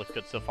 Not gonna lie, it looks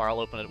good so far. I'll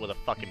open it with a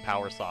fucking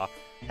power saw.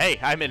 Hey,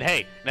 I'm in,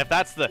 hey. And if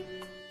that's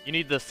you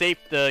need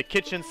the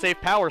kitchen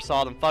safe power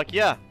saw, then fuck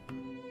yeah.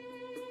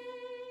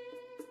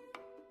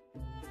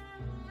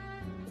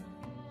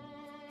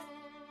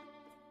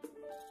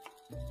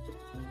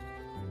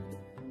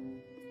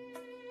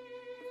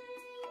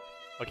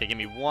 Okay, give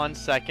me 1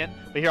 second.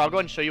 But here, I'll go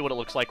ahead and show you what it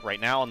looks like right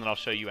now, and then I'll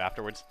show you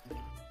afterwards.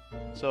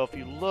 So if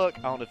you look,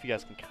 I don't know if you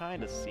guys can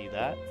kind of see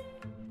that.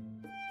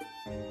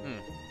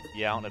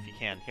 Yeah, I don't know if you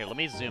can. Here, let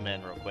me zoom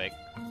in real quick.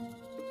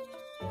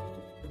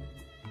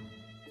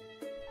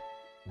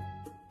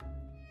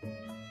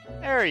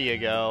 There you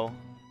go.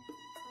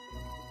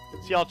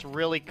 See how it's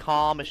really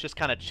calm? It's just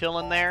kind of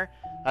chilling there.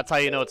 That's how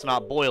you know it's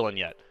not boiling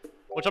yet.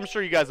 Which I'm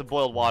sure you guys have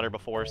boiled water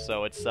before,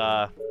 so it's,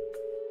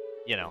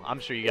 you know,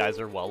 I'm sure you guys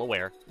are well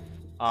aware.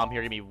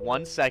 Here, give me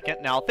 1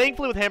 second. Now,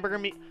 thankfully with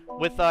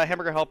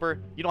Hamburger Helper,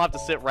 you don't have to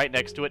sit right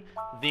next to it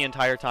the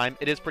entire time.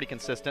 It is pretty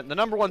consistent. The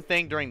number one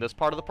thing during this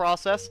part of the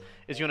process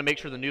is you want to make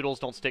sure the noodles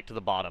don't stick to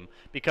the bottom.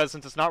 Because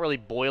since it's not really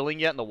boiling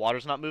yet and the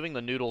water's not moving,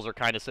 the noodles are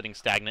kind of sitting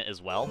stagnant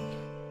as well.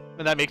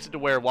 And that makes it to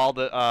where while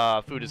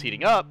the food is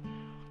heating up,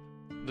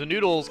 the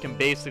noodles can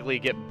basically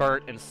get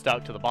burnt and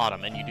stuck to the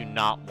bottom, and you do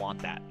not want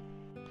that.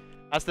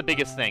 That's the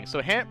biggest thing.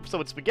 So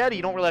with spaghetti,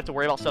 you don't really have to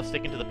worry about stuff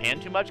sticking to the pan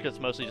too much because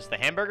it's mostly just the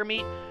hamburger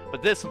meat.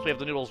 But this, since we have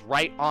the noodles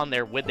right on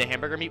there with the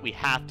hamburger meat, we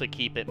have to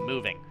keep it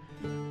moving.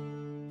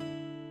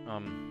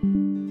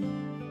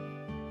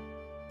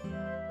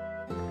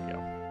 There we go.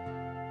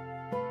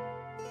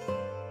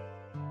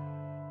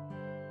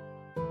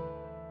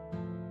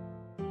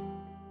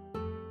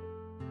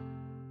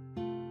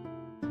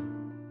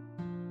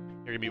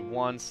 Here, give me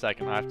 1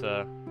 second. I have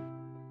to...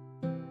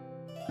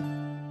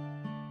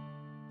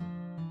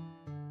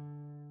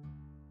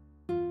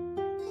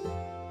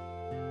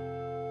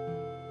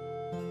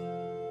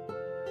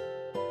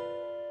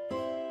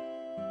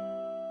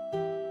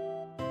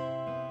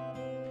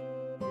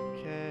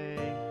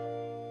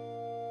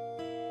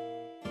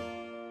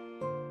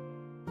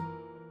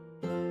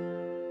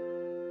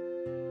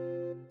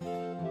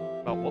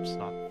 Oh, whoops,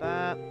 not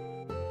that.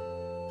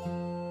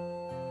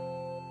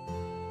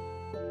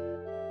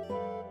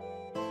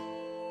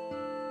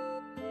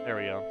 There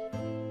we go.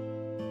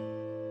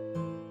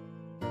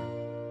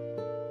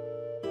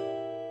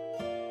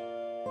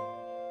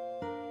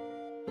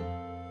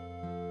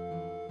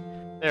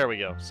 There we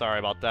go. Sorry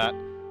about that.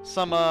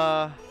 Some,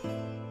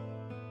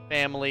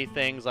 family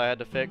things I had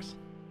to fix.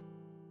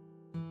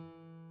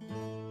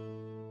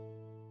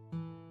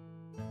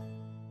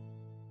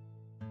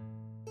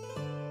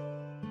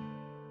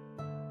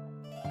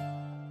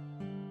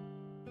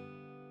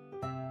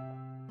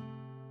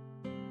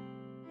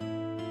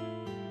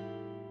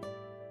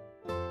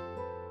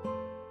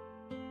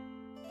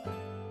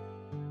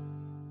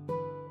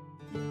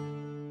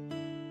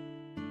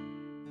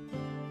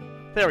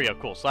 There we go,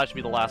 cool. So that should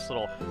be the last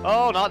little...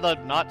 Oh,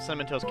 not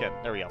Cinnamon Toast Kit.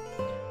 There we go.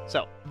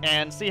 So,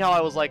 and see how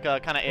I was like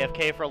kind of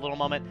AFK for a little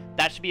moment?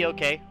 That should be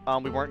okay.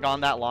 We weren't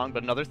gone that long,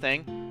 but another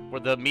thing where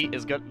the meat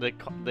is good,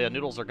 the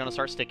noodles are gonna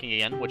start sticking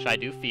again, which I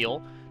do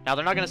feel. Now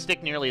they're not gonna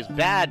stick nearly as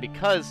bad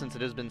because since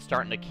it has been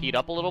starting to heat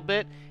up a little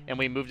bit, and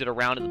we moved it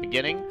around at the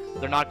beginning,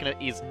 they're not gonna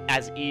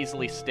as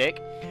easily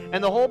stick.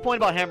 And the whole point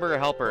about Hamburger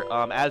Helper,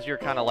 as you're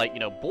kind of like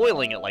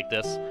boiling it like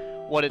this,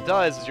 what it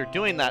does is you're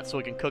doing that so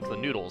it can cook the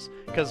noodles.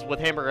 Because with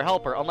Hamburger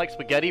Helper, unlike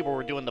spaghetti where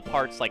we're doing the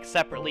parts like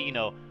separately,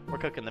 we're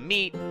cooking the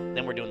meat,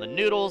 then we're doing the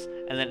noodles,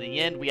 and then at the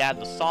end we add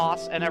the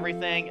sauce and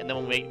everything, and then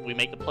when we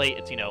make the plate,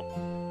 it's,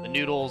 the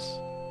noodles,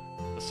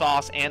 the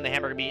sauce, and the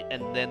hamburger meat,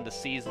 and then the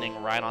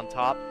seasoning right on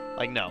top.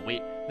 Like, no,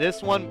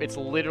 this one, it's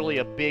literally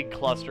a big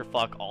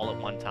clusterfuck all at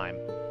one time.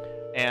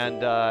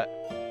 And,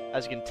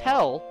 as you can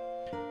tell,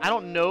 I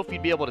don't know if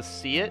you'd be able to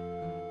see it,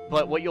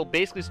 but what you'll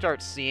basically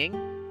start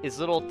seeing is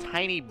little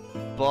tiny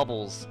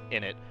bubbles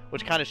in it,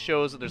 which kind of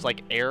shows that there's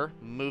like air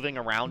moving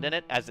around in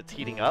it as it's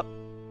heating up.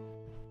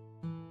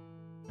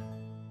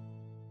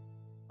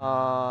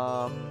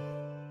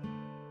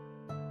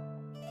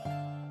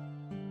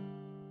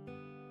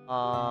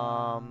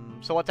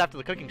 So what's after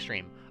the cooking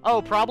stream?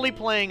 Oh, probably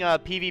playing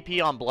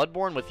PvP on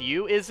Bloodborne with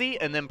you, Izzy,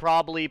 and then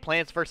probably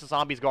Plants vs.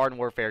 Zombies Garden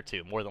Warfare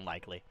 2, more than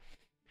likely.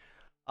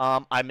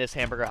 I miss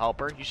Hamburger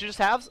Helper. You should just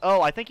have...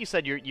 Oh, I think you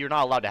said you're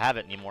not allowed to have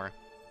it anymore.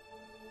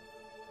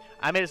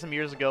 I made it some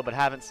years ago, but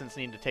haven't since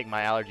needed to take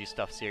my allergy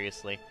stuff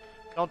seriously.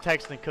 Don't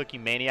text and cook, you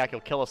maniac.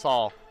 You'll kill us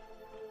all.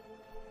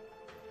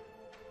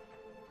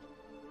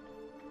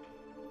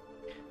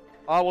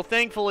 Well,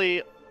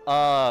 thankfully,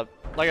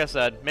 like I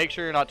said, make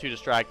sure you're not too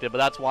distracted, but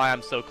that's why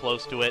I'm so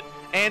close to it.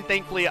 And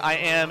thankfully, I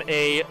am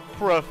a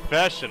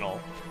professional.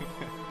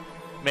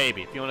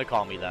 Maybe, if you want to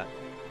call me that.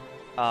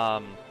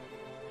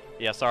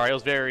 Yeah, sorry, it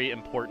was very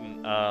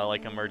important,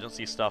 like,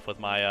 emergency stuff with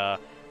my,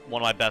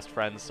 one of my best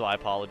friends, so I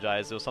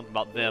apologize. It was something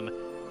about them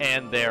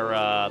and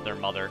their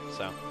mother,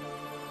 so.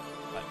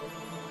 But.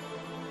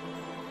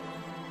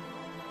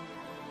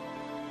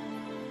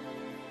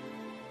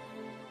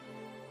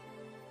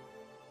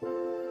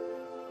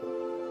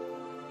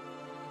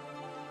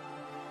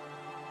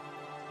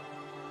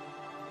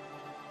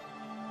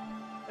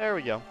 There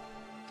we go.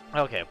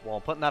 Okay, well,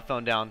 putting that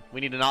phone down.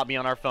 We need to not be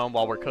on our phone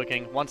while we're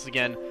cooking. Once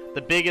again,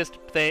 the biggest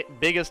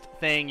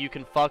thing you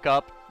can fuck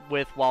up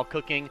with while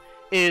cooking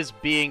is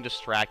being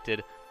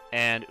distracted.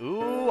 And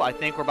ooh, I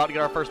think we're about to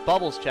get our first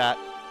bubbles, chat.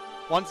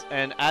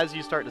 And as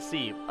you start to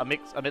see,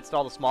 amidst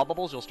all the small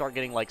bubbles, you'll start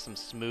getting like some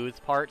smooth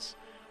parts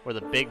where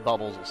the big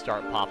bubbles will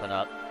start popping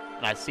up.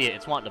 And I see it,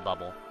 it's wanting to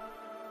bubble.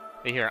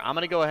 But here, I'm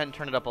gonna go ahead and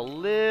turn it up a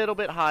little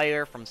bit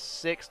higher from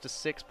 6 to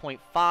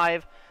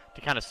 6.5 to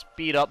kind of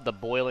speed up the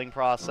boiling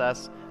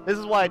process. This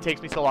is why it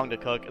takes me so long to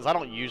cook, is I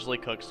don't usually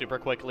cook super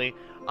quickly.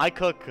 I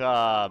cook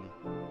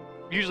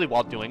usually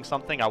while doing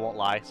something, I won't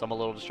lie, so I'm a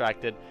little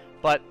distracted.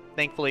 But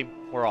thankfully,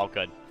 we're all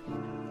good.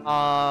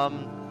 But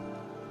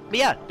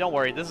yeah, don't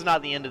worry. This is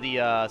not the end of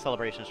the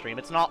celebration stream.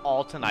 It's not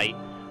all tonight.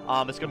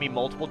 It's going to be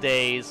multiple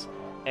days,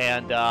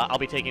 and I'll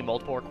be taking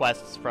multiple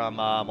requests from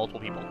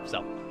multiple people.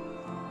 So,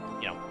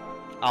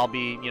 I'll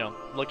be,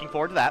 looking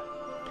forward to that.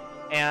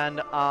 And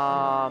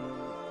I'll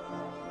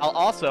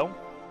also...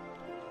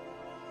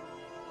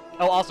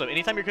 Oh, also,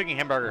 anytime you're cooking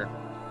hamburger,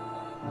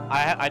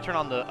 I turn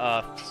on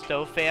the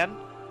stove fan,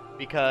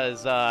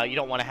 because you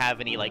don't want to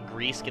have any like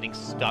grease getting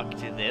stuck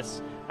to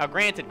this. Now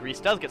granted, grease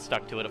does get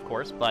stuck to it, of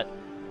course, but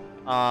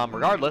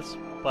regardless,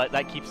 but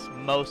that keeps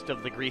most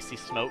of the greasy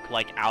smoke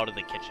like out of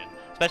the kitchen.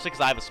 Especially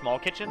because I have a small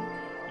kitchen,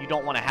 you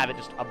don't want to have it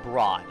just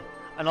abroad.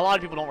 And a lot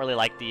of people don't really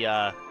like the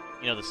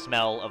the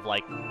smell of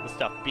like the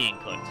stuff being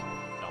cooked.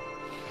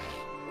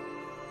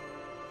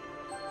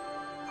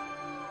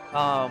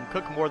 So.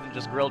 Cook more than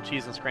just grilled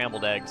cheese and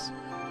scrambled eggs.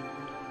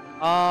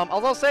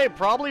 I'll say,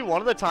 probably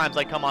one of the times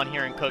I come on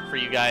here and cook for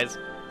you guys,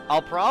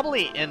 I'll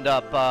probably end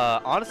up,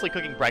 honestly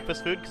cooking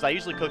breakfast food, because I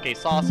usually cook a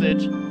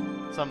sausage,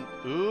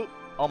 ooh,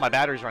 oh, my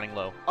battery's running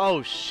low.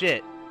 Oh,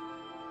 shit.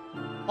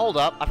 Hold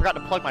up, I forgot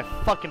to plug my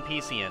fucking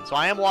PC in, so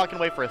I am walking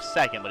away for a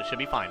second, but it should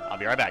be fine. I'll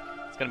be right back.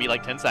 It's gonna be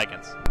like 10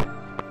 seconds.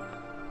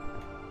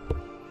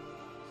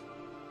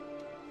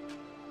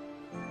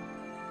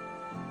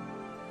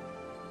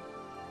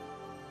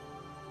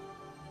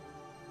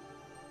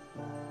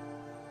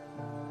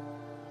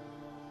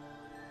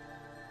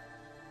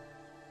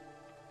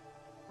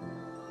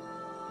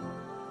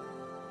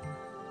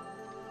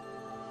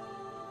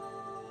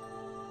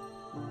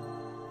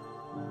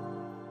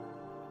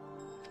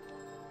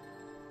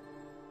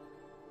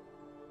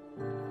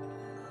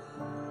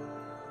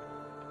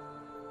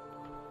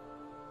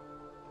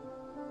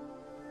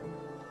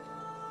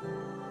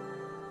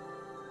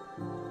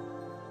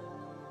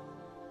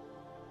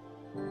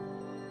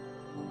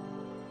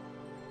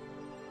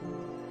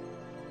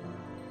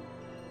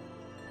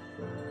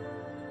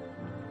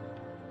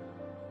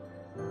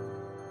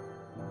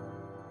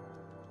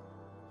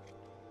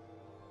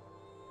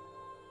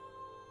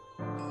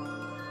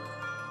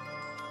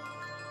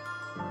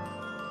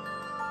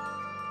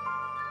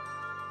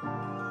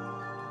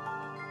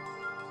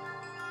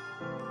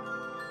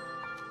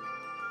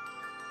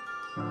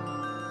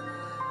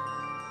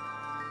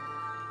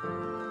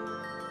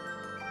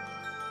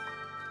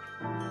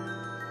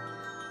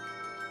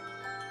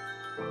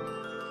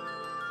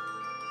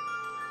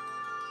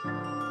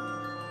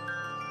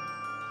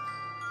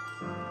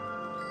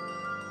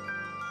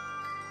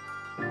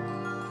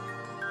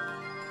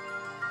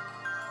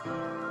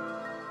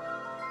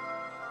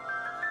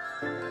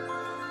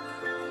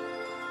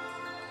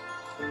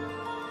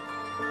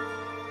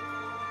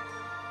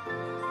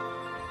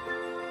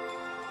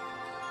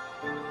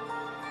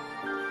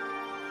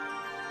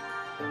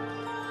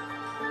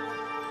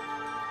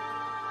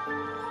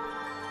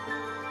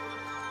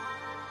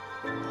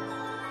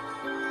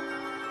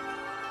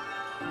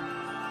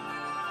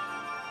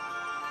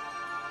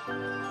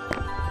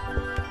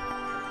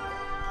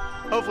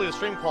 Hopefully the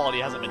stream quality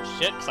hasn't been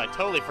shit, because I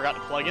totally forgot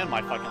to plug in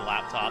my fucking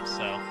laptop,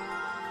 so...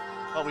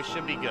 But we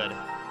should be good.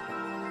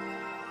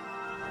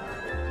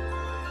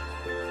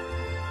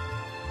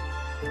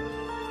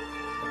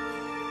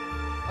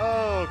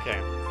 Okay.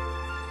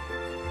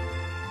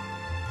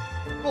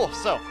 Cool,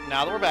 so,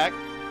 now that we're back...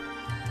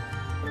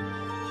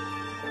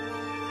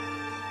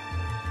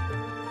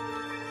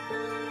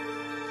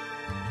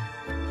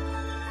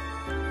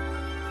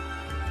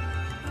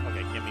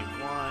 Okay, give me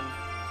one...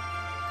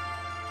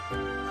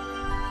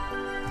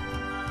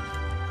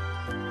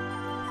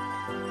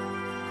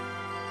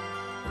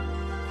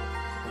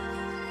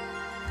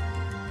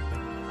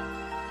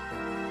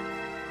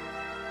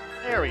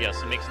 There we go,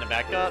 so mixing it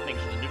back up,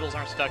 making sure the noodles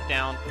aren't stuck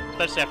down,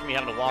 especially after me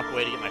having to walk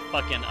away to get my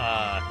fucking,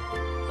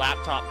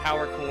 laptop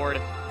power cord.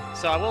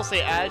 So I will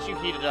say, as you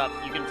heat it up,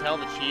 you can tell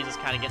the cheese is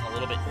kind of getting a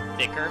little bit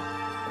thicker,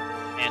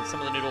 and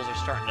some of the noodles are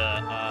starting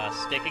to,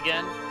 stick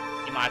again.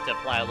 You might have to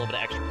apply a little bit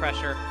of extra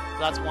pressure, so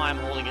that's why I'm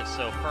holding it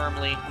so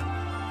firmly.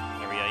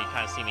 There we go, you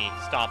kind of see me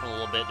stopping a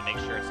little bit to make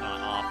sure it's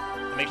not off.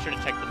 And make sure to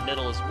check the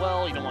middle as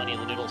well. You don't want any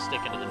of the noodles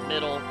sticking to the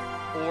middle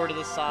or to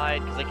the side,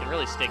 because they can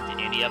really stick to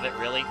any of it,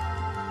 really.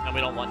 And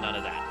we don't want none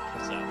of that.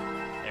 So,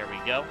 there we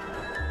go.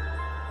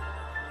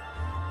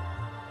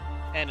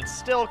 And it's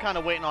still kind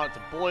of waiting on it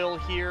to boil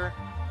here.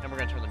 And we're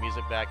going to turn the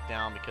music back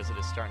down because it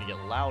is starting to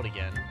get loud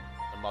again.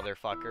 The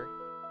motherfucker.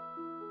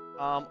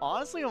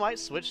 Honestly, I might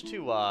switch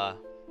to,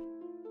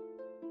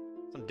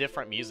 some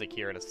different music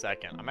here in a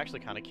second. I'm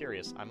actually kind of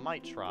curious. I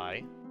might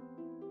try...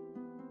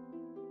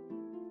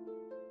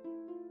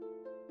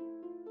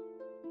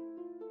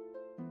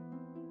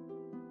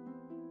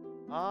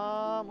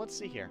 let's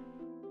see here.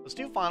 Let's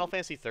do Final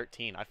Fantasy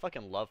 13. I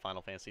fucking love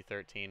Final Fantasy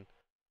 13.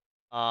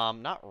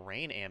 Not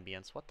rain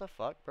ambience. What the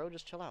fuck, bro?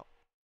 Just chill out.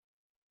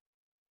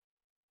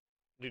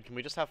 Dude, can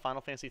we just have Final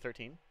Fantasy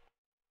 13? Can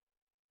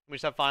we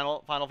just have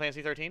Final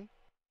Fantasy 13?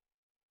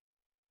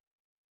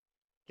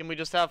 Can we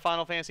just have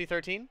Final Fantasy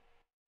 13?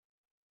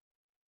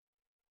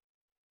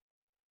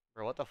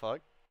 Bro, what the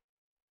fuck?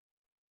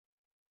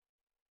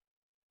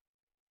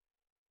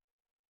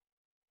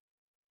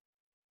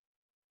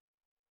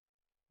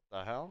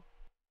 The hell?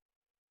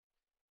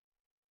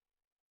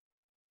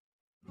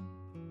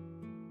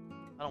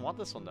 I don't want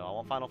this one, though. I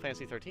want Final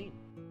Fantasy 13.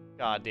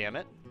 God damn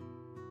it.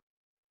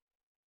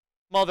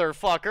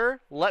 Motherfucker!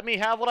 Let me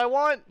have what I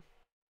want!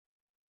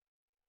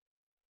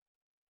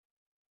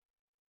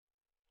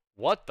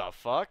 What the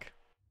fuck?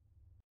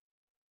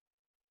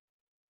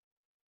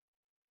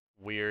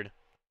 Weird.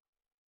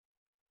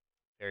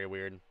 Very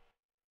weird.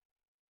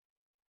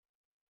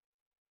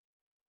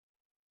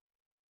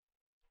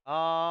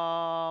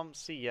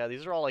 See, yeah,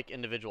 these are all, like,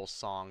 individual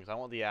songs. I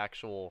want the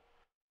actual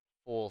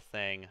full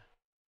thing.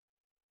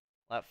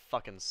 That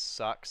fucking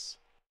sucks.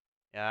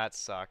 Yeah, that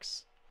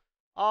sucks.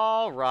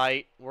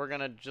 Alright, we're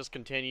gonna just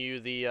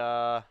continue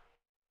the,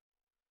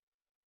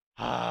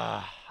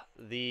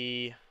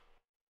 the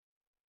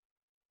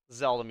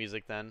Zelda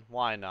music then.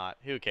 Why not?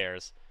 Who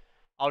cares?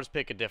 I'll just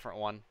pick a different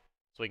one,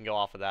 so we can go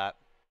off of that.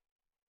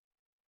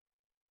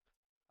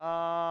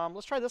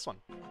 Let's try this one.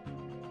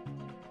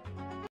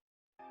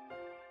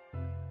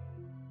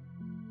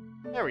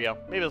 There we go.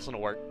 Maybe this one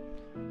will work.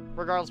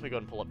 Regardless, let me go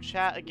ahead and pull up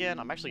chat again.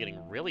 I'm actually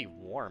getting really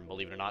warm,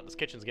 believe it or not. This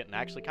kitchen's getting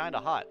actually kind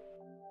of hot.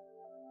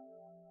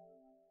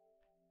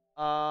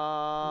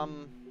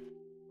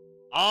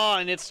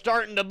 And it's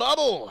starting to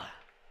bubble!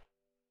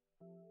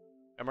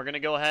 And we're going to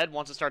go ahead,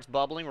 once it starts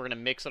bubbling, we're going to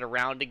mix it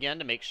around again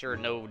to make sure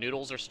no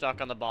noodles are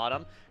stuck on the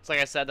bottom. So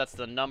like I said, that's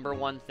the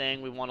 #1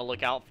 thing we want to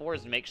look out for,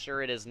 is to make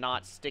sure it is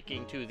not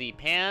sticking to the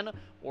pan,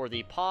 or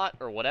the pot,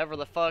 or whatever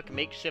the fuck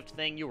makeshift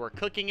thing you were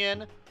cooking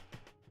in.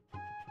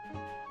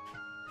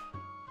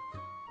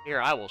 Here,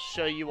 I will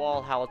show you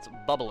all how it's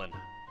bubbling.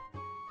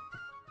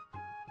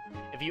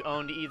 If you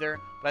owned either,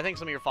 but I think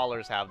some of your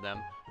followers have them.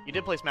 You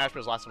did play Smash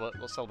Bros. Last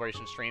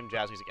Celebration stream,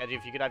 Jazz Music. Edgy,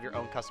 if you could have your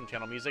own custom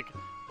channel music,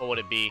 what would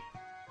it be?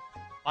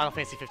 Final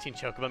Fantasy 15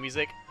 Chocobo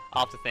music?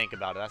 I'll have to think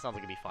about it. That sounds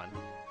like it'd be fun.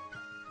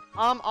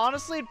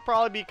 Honestly, it'd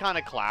probably be kind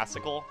of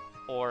classical.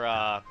 Or,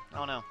 I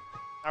don't know.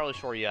 Not really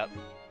sure yet.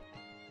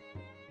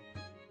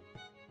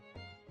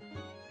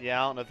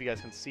 Yeah, I don't know if you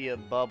guys can see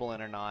it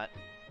bubbling or not.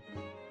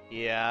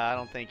 Yeah, I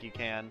don't think you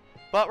can.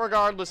 But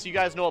regardless, you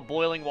guys know what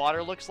boiling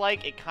water looks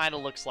like? It kind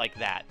of looks like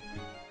that.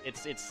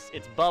 It's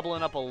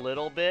bubbling up a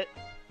little bit.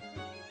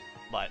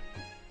 But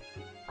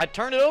I'd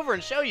turn it over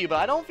and show you, but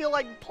I don't feel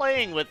like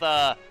playing with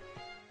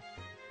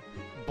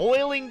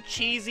boiling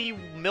cheesy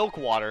milk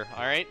water.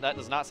 Alright? That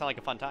does not sound like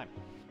a fun time.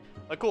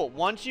 But cool,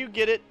 once you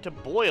get it to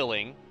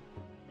boiling,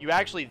 you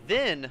actually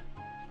then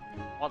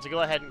want to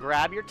go ahead and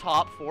grab your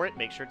top for it.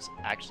 Make sure it's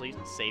actually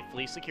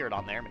safely secured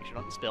on there. Make sure it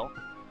doesn't spill.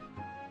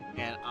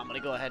 And I'm going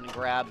to go ahead and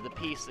grab the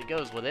piece that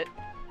goes with it.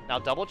 Now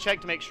double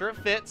check to make sure it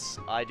fits.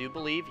 I do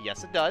believe,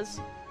 yes it does.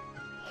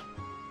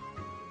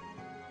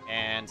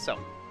 And so,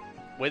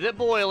 with it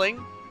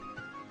boiling,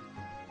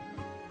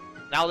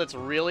 now that it's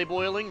really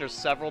boiling, there's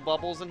several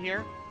bubbles in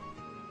here.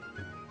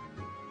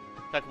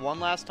 Check one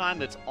last time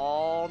that's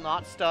all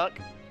not stuck.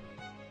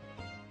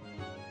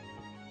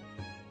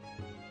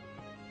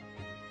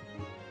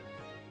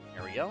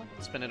 we go.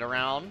 Spin it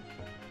around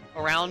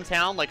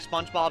town like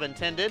SpongeBob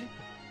intended.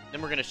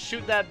 Then we're gonna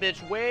shoot that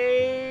bitch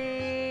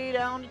way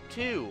down to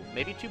 2,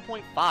 maybe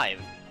 2.5.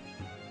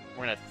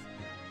 We're gonna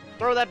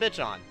throw that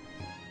bitch on.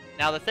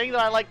 Now the thing that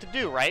I like to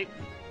do, right,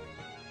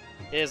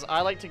 is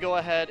I like to go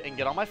ahead and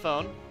get on my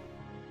phone,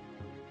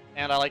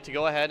 and I like to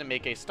go ahead and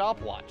make a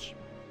stopwatch.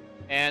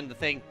 And the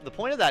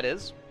point of that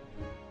is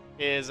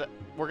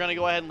we're gonna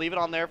go ahead and leave it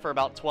on there for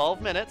about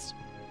 12 minutes,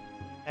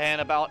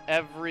 and about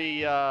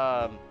every 3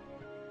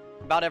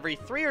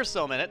 or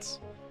so minutes,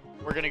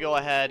 we're going to go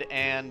ahead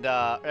and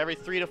every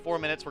 3 to 4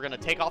 minutes, we're going to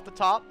take off the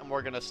top and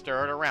we're going to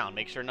stir it around.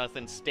 Make sure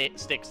nothing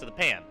sticks to the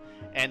pan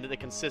and that the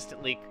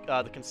consistency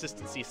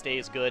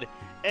stays good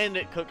and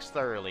it cooks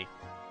thoroughly.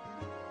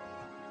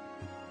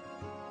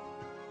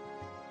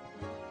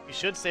 You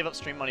should save up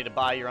stream money to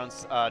buy your own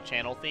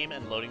channel theme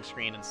and loading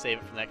screen and save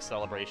it for the next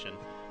celebration.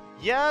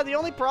 Yeah, the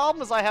only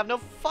problem is I have no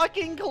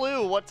fucking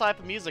clue what type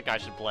of music I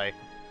should play.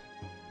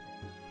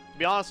 To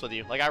be honest with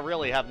you, like, I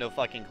really have no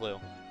fucking clue.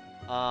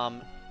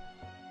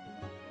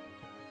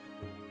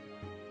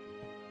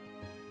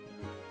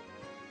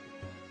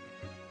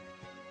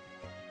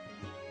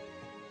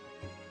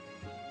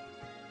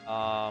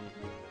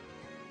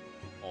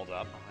 Hold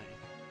up.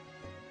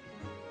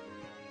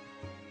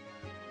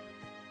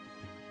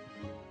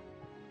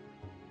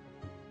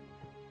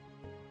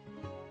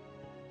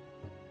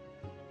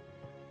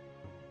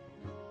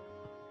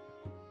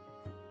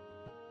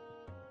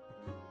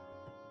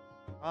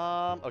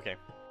 Okay.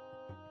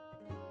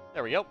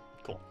 There we go.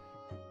 Cool.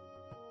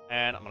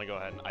 And I'm gonna go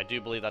ahead and I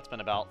do believe that's been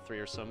about 3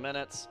 or so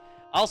minutes.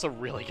 I also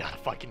really gotta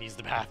fucking use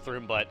the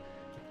bathroom, but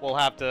we'll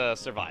have to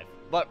survive.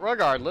 But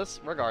regardless,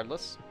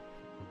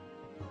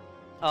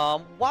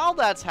 while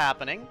that's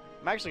happening,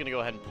 I'm actually gonna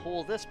go ahead and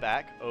pull this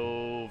back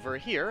over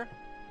here.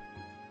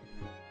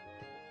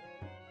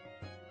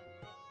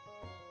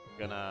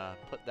 Gonna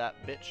put that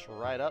bitch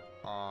right up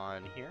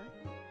on here.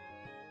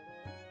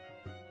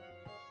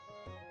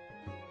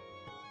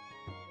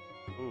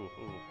 Ooh.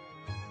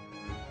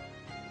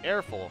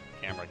 Careful,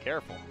 camera,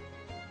 careful.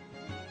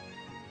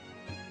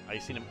 Oh, you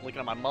seen him looking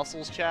at my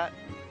muscles, chat?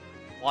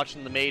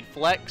 Watching the Maid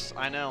flex?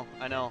 I know.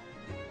 I'm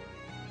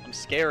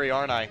scary,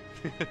 aren't I?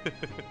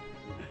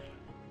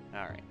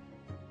 Alright.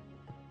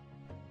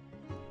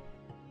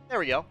 There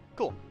we go.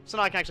 Cool. So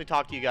now I can actually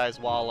talk to you guys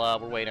while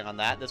we're waiting on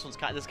that. This is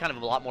kind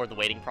of a lot more of the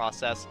waiting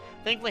process.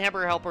 Thankfully,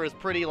 Hamburger Helper is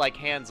pretty, like,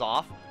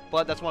 hands-off,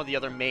 but that's one of the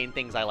other main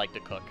things I like to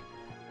cook,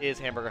 is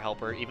Hamburger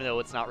Helper. Even though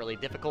it's not really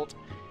difficult,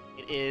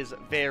 it is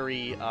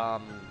very, I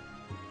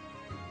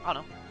don't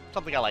know,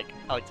 something I like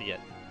to get.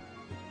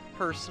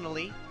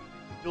 Personally,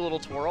 do a little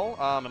twirl.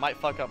 It might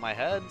fuck up my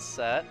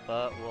headset,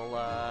 but we'll,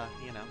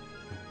 you know,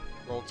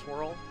 a little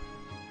twirl.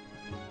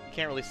 You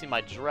can't really see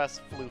my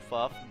dress floof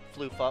up,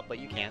 but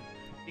you can.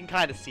 You can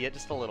kind of see it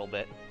just a little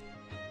bit.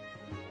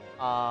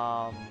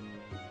 Yeah,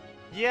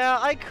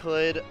 I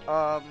could,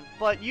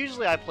 but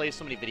usually I play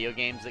so many video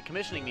games that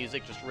commissioning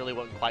music just really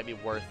wouldn't quite be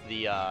worth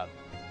the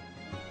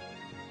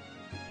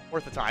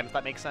time, if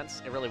that makes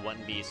sense. It really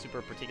wouldn't be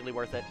super particularly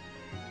worth it.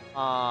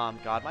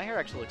 God, my hair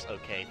actually looks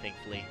okay,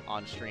 thankfully,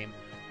 on stream.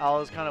 I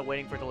was kind of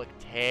waiting for it to look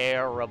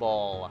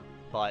terrible,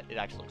 but it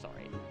actually looks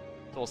alright.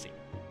 So we'll see.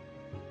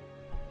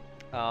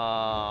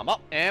 Oh,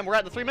 and we're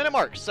at the 3-minute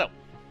mark, so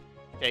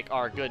take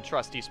our good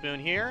trusty spoon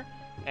here,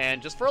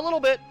 and just for a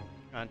little bit,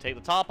 gonna take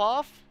the top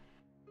off,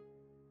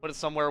 put it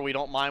somewhere we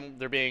don't mind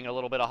there being a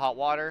little bit of hot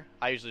water.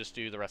 I usually just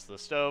do the rest of the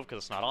stove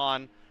because it's not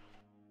on,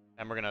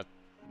 and we're gonna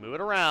move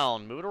it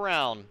around,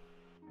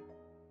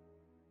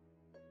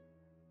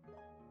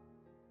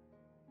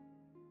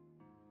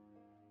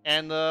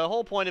 And the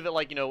whole point of it,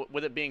 like, you know,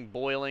 with it being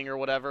boiling or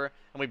whatever,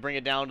 and we bring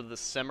it down to the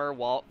simmer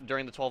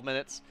during the 12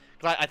 minutes,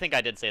 because I think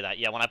I did say that.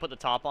 Yeah, when I put the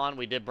top on,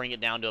 we did bring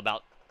it down to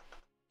about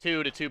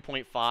 2 to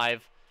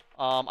 2.5.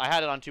 I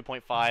had it on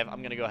 2.5. I'm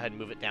going to go ahead and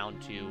move it down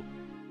to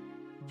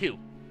 2.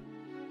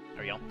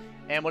 There we go.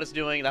 And what it's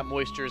doing, that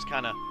moisture is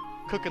kind of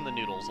cooking the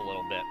noodles a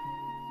little bit.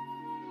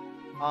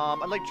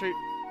 I'd like to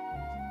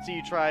see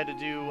you try to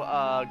do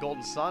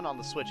Golden Sun on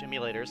the Switch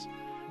emulators.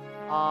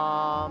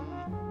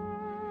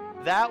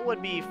 That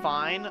would be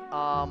fine.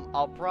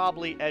 I'll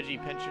probably Edgy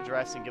pinch your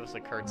dress and give us a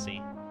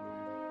curtsy.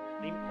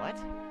 What? What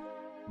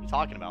are you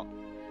talking about?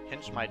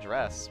 Pinch my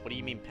dress? What do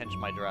you mean pinch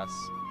my dress?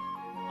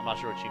 I'm not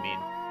sure what you mean.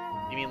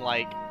 You mean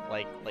like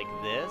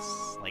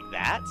this? Like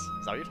that?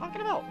 Is that what you're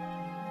talking about?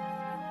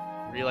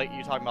 Are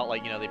you talking about,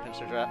 like, you know, they pinch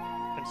their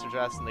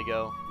dress and they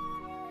go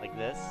like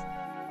this?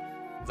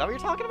 Is that what you're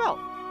talking about?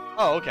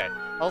 Oh, okay.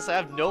 I'll say I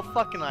have no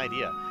fucking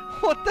idea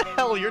what the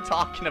hell you're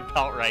talking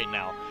about right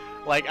now.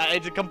 Like,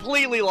 it's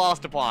completely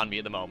lost upon me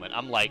at the moment.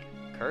 I'm like,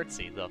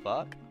 curtsy, the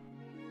fuck?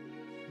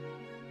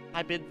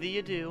 I bid thee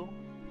adieu.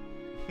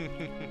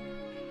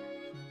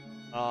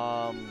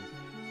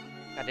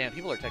 Goddamn,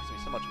 people are texting me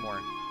so much more.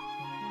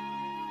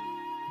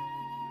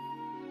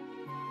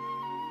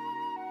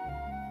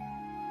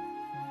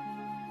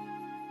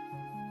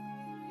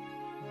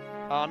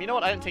 You know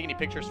what? I didn't take any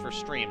pictures for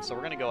stream, so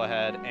we're gonna go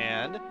ahead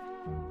and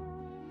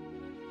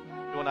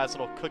do a nice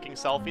little cooking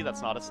selfie.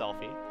 That's not a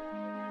selfie.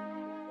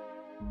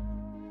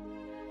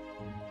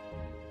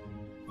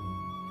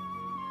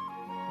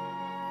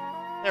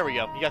 There we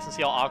go. You guys can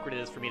see how awkward it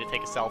is for me to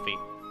take a selfie.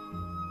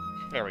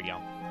 There we go.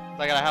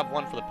 So I gotta have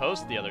one for the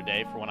post the other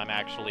day for when I'm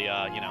actually,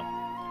 you know,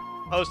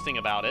 posting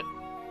about it.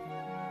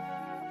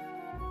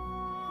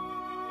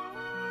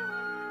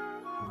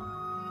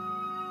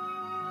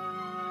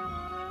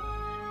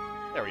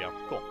 There we go.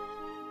 Cool.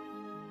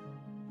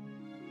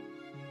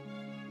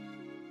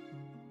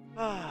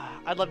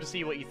 I'd love to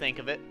see what you think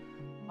of it.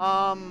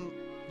 But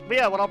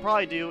yeah, what I'll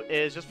probably do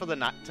is, just for the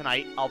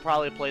tonight, I'll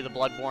probably play the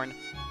Bloodborne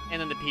and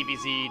then the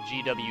PvZ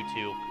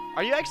GW2.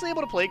 Are you actually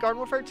able to play Garden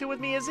Warfare 2 with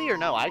me, Izzy, or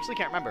no? I actually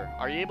can't remember.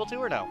 Are you able to,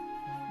 or no?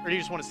 Or do you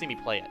just want to see me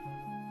play it?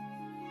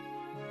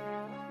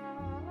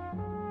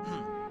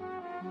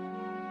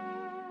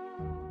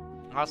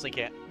 Honestly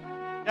can't.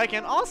 Yeah, I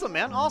can. Awesome,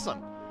 man.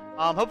 Awesome.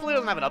 Hopefully it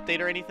doesn't have an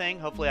update or anything.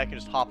 Hopefully I can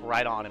just hop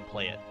right on and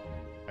play it.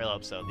 I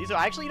hope so. These are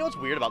actually, you know what's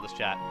weird about this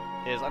chat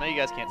is, I know you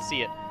guys can't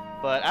see it,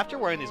 but after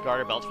wearing these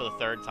garter belts for the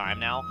 3rd time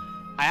now,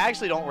 I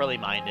actually don't really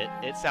mind it.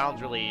 It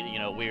sounds really, you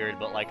know, weird,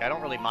 but like I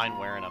don't really mind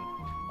wearing them.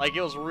 Like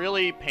it was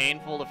really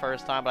painful the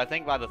 1st time, but I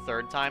think by the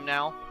 3rd time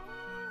now,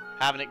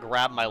 having it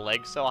grab my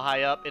leg so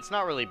high up, it's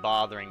not really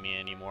bothering me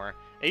anymore.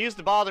 It used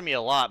to bother me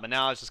a lot, but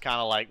now it's just kind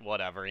of like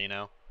whatever, you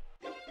know.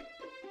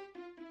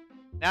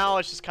 Now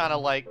it's just kind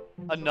of like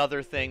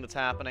another thing that's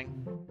happening.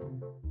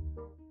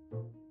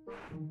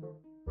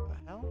 What the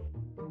hell?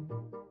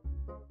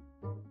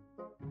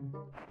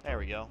 There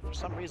we go. For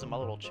some reason, my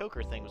little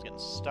choker thing was getting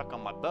stuck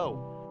on my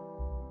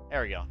bow.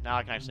 There we go. Now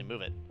I can actually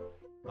move it.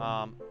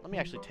 Let me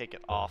actually take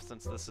it off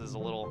since this is a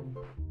little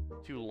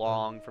too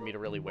long for me to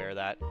really wear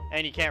that.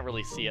 And you can't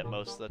really see it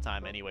most of the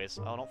time anyways.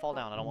 Oh, don't fall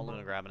down. I don't want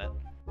Luna grabbing it.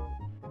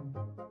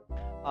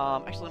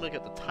 Actually, let me look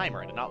at the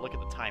timer. I did not look at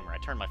the timer. I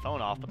turned my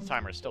phone off, but the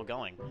timer is still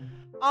going.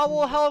 Oh,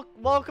 well,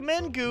 welcome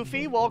in,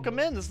 Goofy. Welcome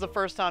in. This is the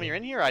first time you're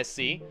in here, I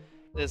see.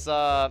 This,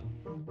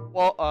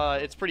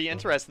 it's pretty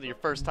interesting that your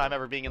first time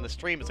ever being in the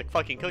stream is a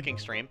fucking cooking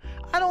stream.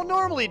 I don't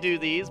normally do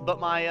these, but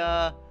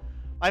my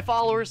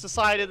followers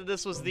decided that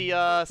this was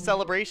the,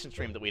 celebration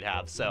stream that we'd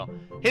have. So,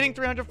 hitting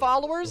 300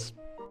 followers,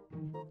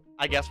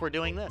 I guess we're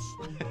doing this.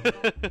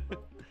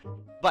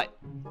 But,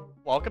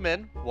 welcome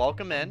in.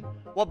 Welcome in.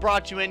 What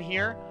brought you in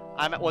here?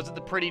 Was it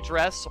the pretty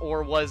dress,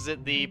 or was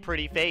it the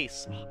pretty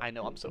face? I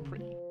know I'm so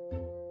pretty.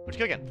 What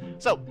you cooking?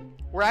 So,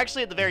 we're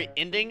actually at the very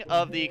ending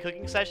of the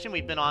cooking session.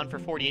 We've been on for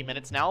 48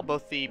 minutes now,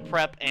 both the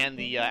prep and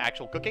the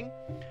actual cooking.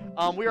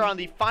 We are on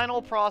the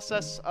final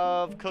process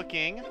of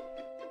cooking.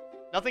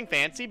 Nothing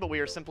fancy, but we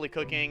are simply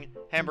cooking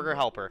Hamburger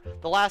Helper.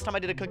 The last time I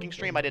did a cooking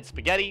stream, I did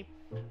spaghetti.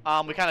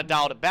 We kind of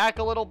dialed it back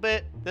a little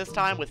bit this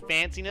time with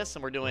fanciness,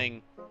 and we're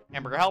doing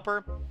Hamburger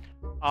Helper.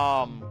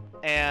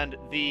 And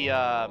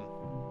the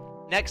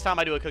next time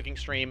I do a cooking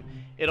stream,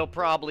 it'll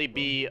probably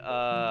be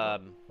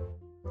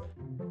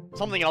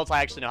something else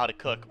I actually know how to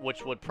cook,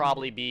 which would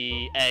probably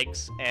be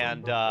eggs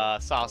and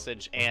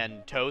sausage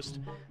and toast.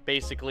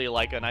 Basically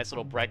like a nice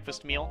little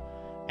breakfast meal.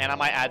 And I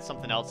might add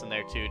something else in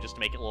there too, just to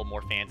make it a little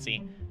more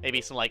fancy.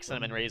 Maybe some like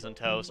cinnamon raisin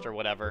toast or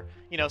whatever.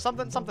 You know,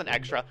 something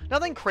extra.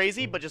 Nothing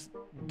crazy, but just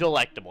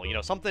delectable. You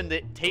know, something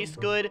that tastes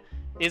good,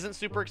 isn't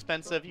super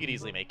expensive. You could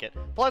easily make it.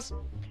 Plus,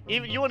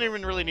 you wouldn't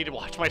even really need to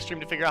watch my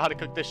stream to figure out how to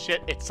cook this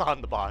shit. It's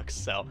on the box,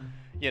 so,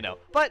 you know.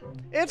 But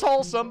it's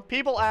wholesome.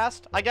 People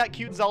asked. I got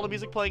cute Zelda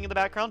music playing in the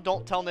background.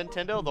 Don't tell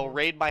Nintendo. They'll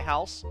raid my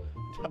house.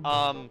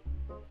 But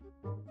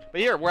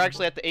here, we're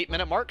actually at the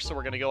 8-minute mark, so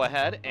we're going to go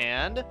ahead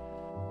and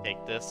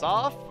take this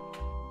off.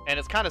 And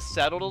it's kind of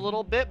settled a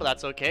little bit, but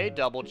that's okay.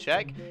 Double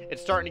check.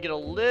 It's starting to get a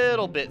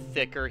little bit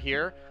thicker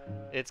here.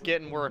 It's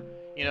getting, we're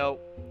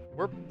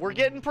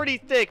getting pretty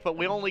thick, but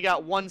we only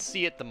got 1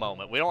 C at the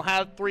moment. We don't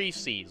have 3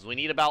 Cs. We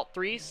need about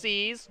 3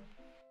 Cs.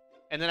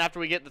 And then after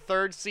we get the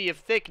 3rd C of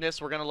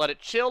thickness, we're going to let it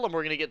chill, and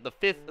we're going to get the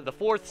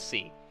 4th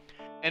C.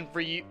 And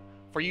for you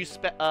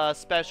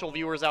special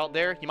viewers out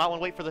there, you might want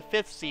to wait for the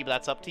 5th C, but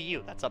that's up to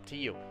you. That's up to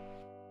you.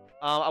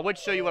 I would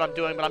show you what I'm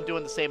doing, but I'm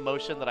doing the same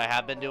motion that I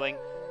have been doing.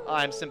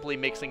 I'm simply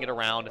mixing it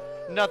around.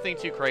 Nothing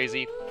too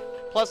crazy.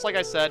 Plus, like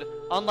I said,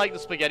 unlike the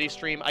spaghetti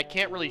stream, I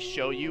can't really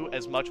show you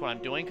as much what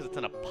I'm doing because it's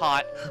in a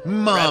pot.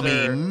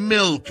 Mommy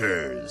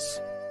milkers.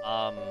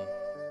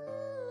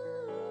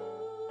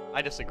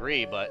 I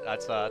disagree, but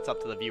it's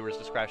up to the viewer's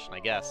discretion,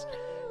 I guess.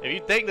 If you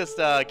think this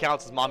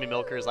counts as mommy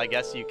milkers, I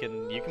guess you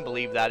can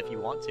believe that if you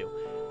want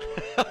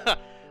to.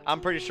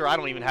 I'm pretty sure I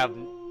don't even have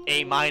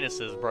A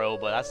minuses, bro,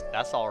 but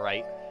that's all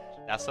right.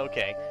 That's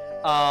okay.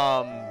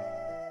 Well,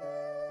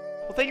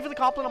 thank you for the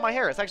compliment on my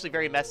hair. It's actually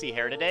very messy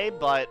hair today,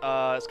 but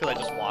it's because I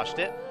just washed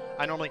it.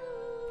 I normally...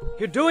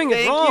 You're doing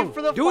it wrong. Thank you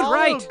for the follow. Do it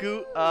right.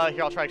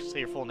 Here, I'll try to say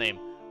your full name.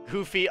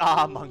 Goofy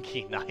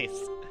Monkey.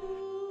 Nice.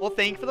 Well,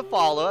 thank you for the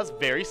follow. That's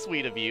very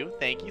sweet of you.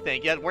 Thank you,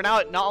 thank you. We're now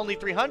at not only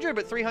 300,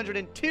 but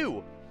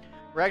 302.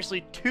 We're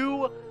actually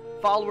 2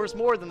 followers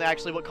more than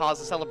actually what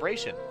caused the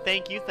celebration.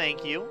 Thank you,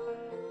 thank you.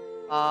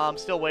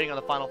 Still waiting on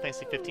the Final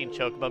Fantasy 15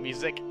 Chocobo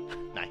music.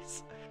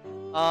 Nice.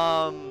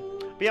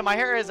 But yeah, my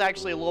hair is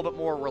actually a little bit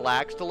more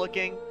relaxed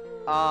looking.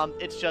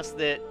 It's just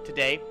that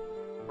today,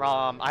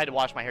 I had to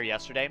wash my hair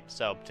yesterday,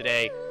 so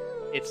today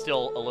it's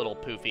still a little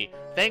poofy.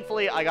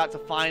 Thankfully, I got to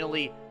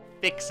finally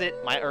fix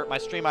it. My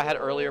stream I had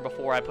earlier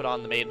before I put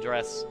on the maid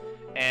dress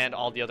and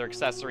all the other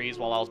accessories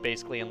while I was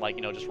basically in, like,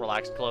 you know, just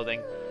relaxed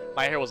clothing.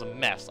 My hair was a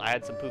mess. I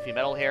had some poofy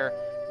metal hair.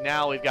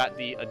 Now we've got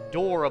the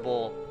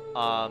adorable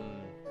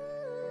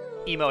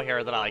emo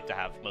hair that I like to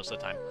have most of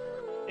the time.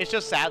 It's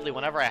just sadly,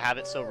 whenever I have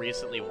it so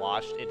recently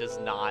washed, it does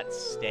not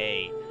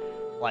stay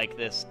like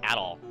this at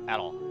all.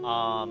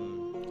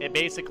 It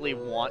basically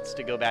wants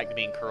to go back to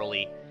being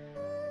curly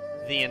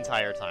the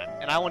entire time.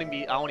 And I won't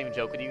even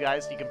joke with you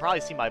guys. You can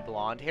probably see my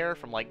blonde hair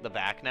from, like, the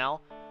back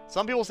now.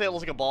 Some people say it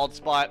looks like a bald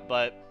spot,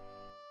 but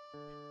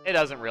it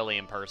doesn't really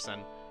in person.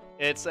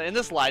 It's in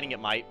this lighting it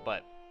might,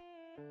 but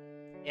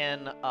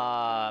in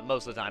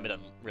most of the time it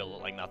doesn't really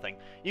look like nothing.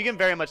 You can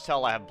very much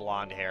tell I have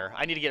blonde hair.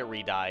 I need to get it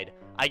re-dyed.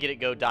 I get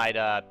it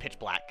dyed pitch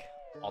black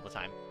all the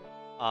time.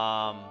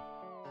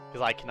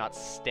 Because I cannot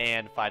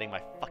stand fighting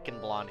my fucking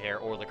blonde hair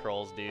or the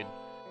curls, dude.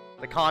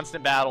 The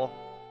constant battle.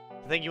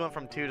 I think you went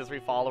from 2 to 3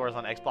 followers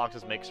on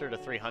Xbox's Mixer to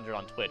 300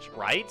 on Twitch,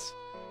 right?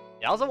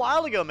 Yeah, that was a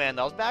while ago, man.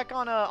 That was back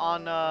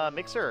on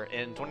Mixer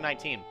in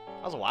 2019.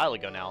 That was a while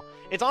ago now.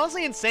 It's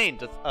honestly insane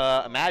to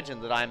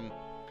imagine that I'm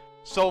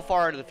so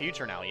far into the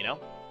future now, you know?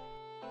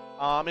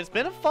 It's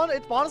been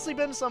it's honestly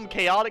been some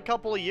chaotic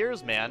couple of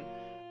years, man.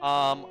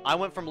 I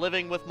went from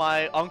living with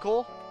my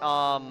uncle,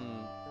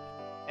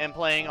 and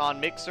playing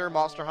on Mixer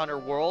Monster Hunter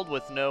World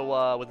with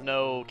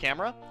no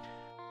camera,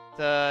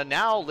 to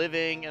now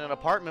living in an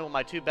apartment with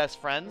my 2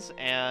 best friends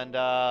and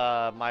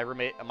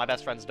my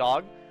best friend's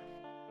dog.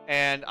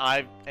 And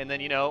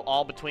then, you know,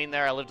 all between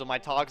there, I lived with my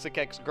toxic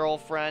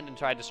ex-girlfriend and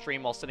tried to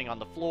stream while sitting on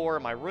the floor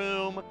in my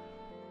room.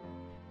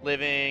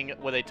 Living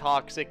with a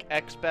toxic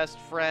ex-best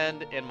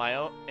friend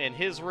in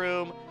his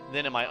room,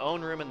 then in my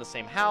own room in the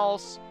same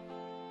house,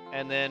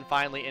 and then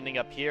finally ending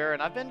up here.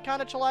 And I've been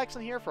kind of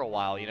chillaxing here for a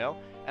while, you know.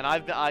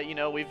 And you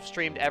know, we've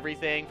streamed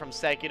everything from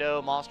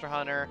Sekiro, Monster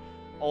Hunter,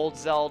 old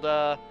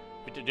Zelda.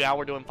 Now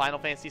we're doing Final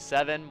Fantasy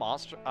VII,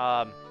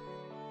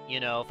 you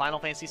know, Final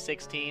Fantasy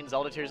 16,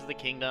 Zelda Tears of the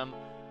Kingdom.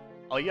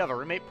 Oh, you have a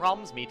roommate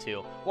problems? Me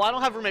too. Well, I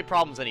don't have roommate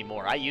problems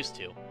anymore. I used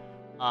to.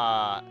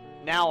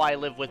 Now I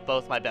live with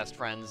both my best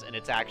friends, and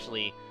it's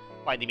actually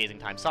quite the amazing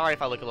time. Sorry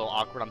if I look a little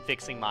awkward. I'm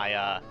fixing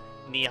my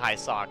knee-high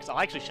socks. I'll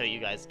actually show you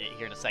guys it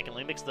here in a second.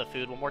 Let me mix the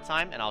food one more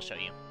time, and I'll show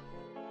you.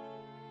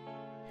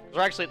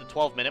 We're actually at the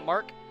 12-minute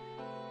mark,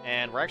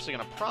 and we're actually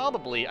going to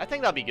probably... I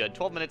think that'll be good.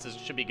 12 minutes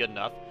should be good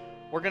enough.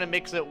 We're going to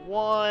mix it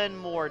one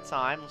more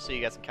time so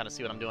you guys can kind of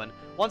see what I'm doing.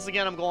 Once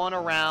again, I'm going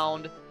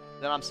around.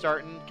 Then I'm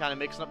starting kind of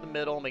mixing up the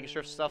middle, making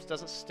sure stuff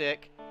doesn't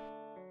stick.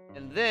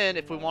 And then,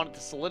 if we want it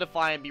to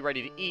solidify and be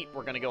ready to eat,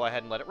 we're going to go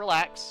ahead and let it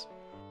relax.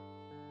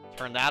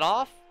 Turn that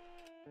off.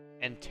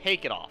 And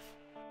take it off.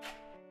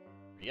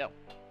 There you go.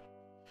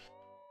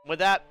 With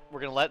that,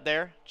 we're going to let it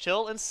there.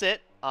 Chill and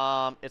sit.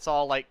 It's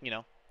all like, you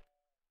know.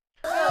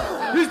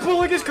 He's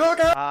pulling his cock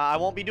out! I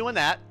won't be doing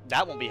that.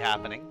 That won't be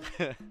happening.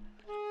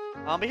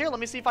 But here, let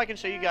me see if I can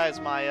show you guys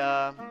my,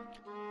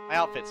 my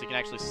outfit so you can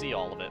actually see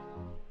all of it.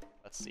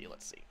 Let's see.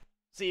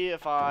 See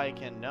if I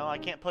can... No, I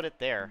can't put it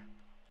there.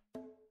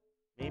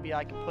 Maybe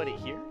I can put it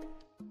here?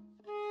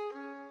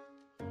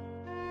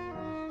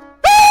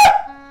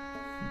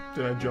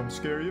 Did I jump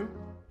scare you?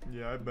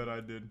 Yeah, I bet I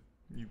did.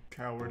 You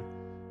coward.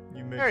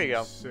 You make there you me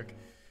go. sick.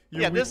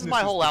 Yeah, this is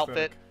my whole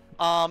outfit.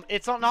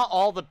 It's not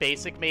all the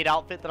basic Maid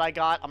outfit that I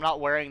got. I'm not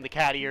wearing the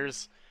cat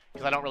ears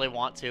because I don't really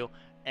want to.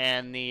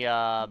 And the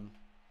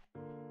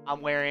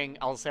I'm wearing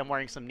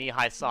some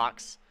knee-high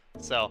socks.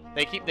 So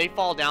they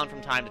fall down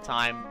from time to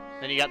time.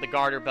 Then you got the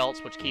garter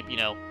belts, which keep, you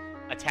know,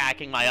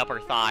 attacking my upper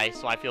thigh,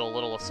 so I feel a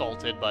little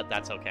assaulted, but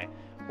that's okay.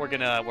 We're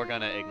gonna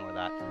ignore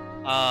that.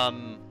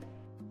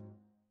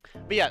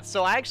 But yeah,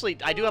 so I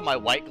do have my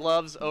white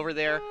gloves over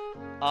there.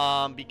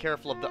 Be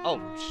careful of the...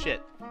 Oh,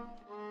 shit.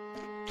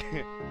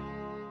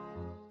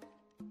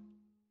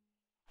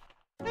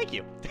 Thank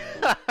you.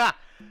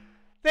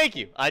 Thank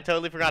you. I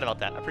totally forgot about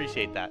that. I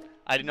appreciate that.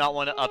 I did not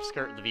want to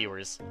upskirt the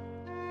viewers.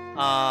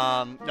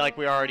 Like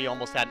we already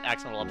almost had an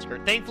accidental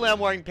upskirt. Thankfully, I'm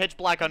wearing pitch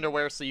black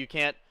underwear, so you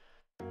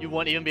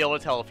wouldn't even be able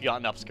to tell if you got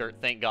an upskirt.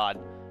 Thank God.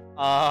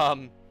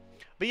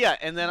 But yeah,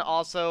 and then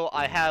also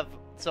I have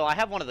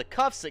one of the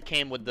cuffs that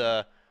came with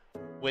the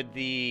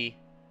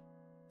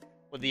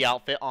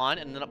outfit on,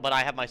 and then but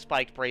I have my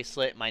spiked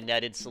bracelet, my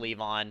netted sleeve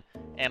on,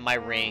 and my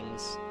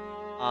rings.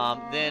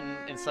 Then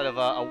instead of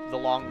the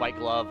long white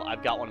glove,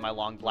 I've got one of my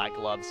long black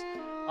gloves.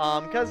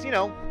 Because, you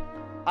know,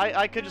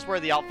 I could just wear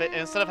the outfit, and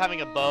instead of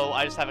having a bow,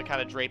 I just have it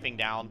kind of draping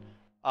down.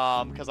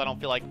 Because I don't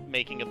feel like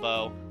making a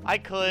bow. I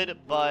could,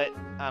 but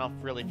I don't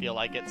really feel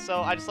like it,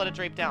 so I just let it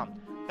drape down.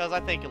 Because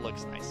I think it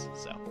looks nice,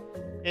 so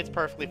it's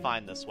perfectly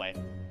fine this way.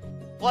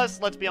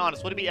 Plus, let's be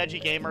honest, would it be Edgy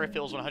Gamer if it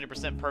was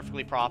 100%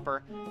 perfectly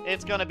proper?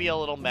 It's gonna be a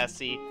little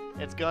messy,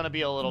 it's gonna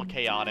be a little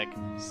chaotic,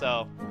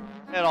 so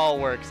it all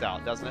works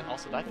out, doesn't it?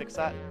 Also, did I fix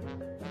that?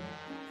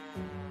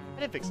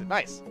 I did fix it,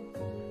 nice.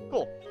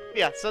 Cool.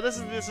 Yeah, so this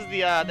is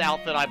the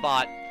outfit I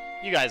bought,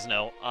 you guys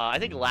know, I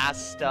think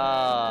last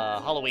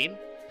Halloween.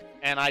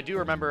 And I do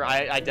remember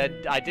I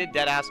did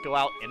deadass go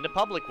out into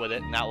public with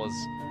it, and that was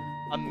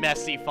a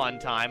messy fun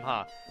time,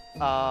 huh?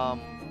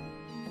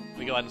 Let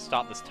me go ahead and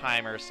stop this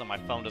timer so my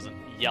phone doesn't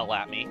yell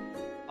at me.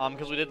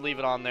 Because we did leave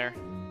it on there.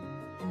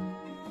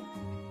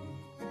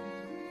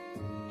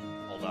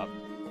 Hold up.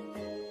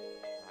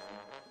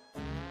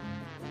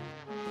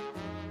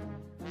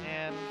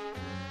 And...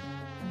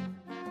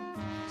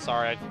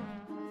 sorry,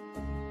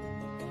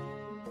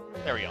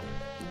 there we go.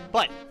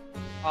 But,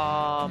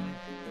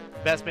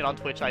 best made on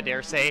Twitch, I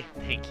dare say.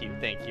 Thank you,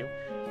 thank you.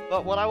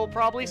 But what I will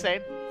probably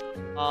say,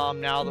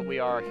 now that we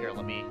are here,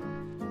 let me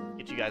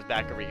get you guys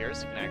back over here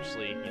so you can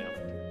actually, you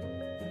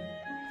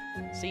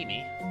know, see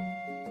me.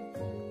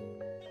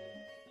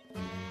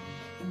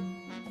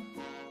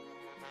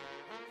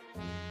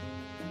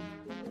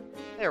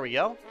 There we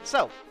go.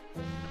 So,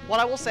 what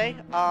I will say,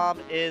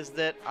 is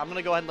that I'm going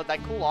to go ahead and let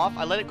that cool off.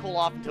 I let it cool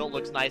off until it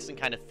looks nice and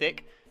kind of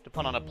thick to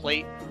put on a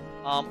plate.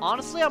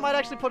 Honestly, I might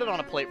actually put it on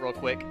a plate real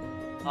quick.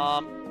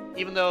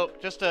 Even though,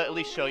 just to at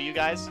least show you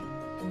guys,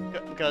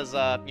 because,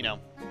 you know,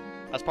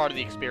 that's part of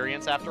the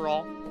experience after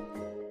all.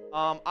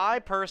 I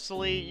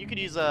personally, you could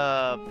use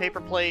a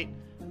paper plate,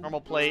 normal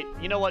plate.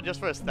 You know what, just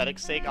for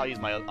aesthetics sake, I'll use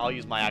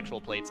my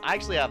actual plates. I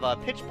actually have,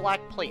 pitch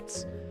black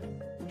plates,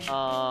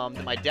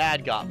 that my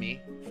dad got me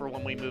for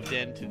when we moved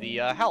into the,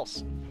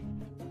 house.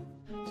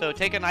 So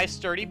take a nice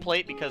sturdy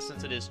plate, because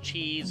since it is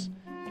cheese,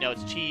 you know,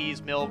 it's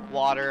cheese, milk,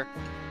 water,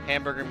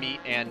 hamburger meat,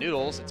 and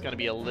noodles, it's going to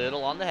be a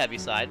little on the heavy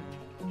side.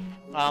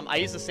 I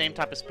use the same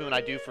type of spoon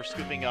I do for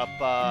scooping up,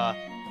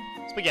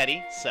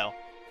 spaghetti, so,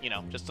 you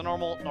know, just a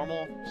normal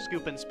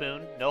scooping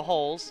spoon, no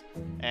holes,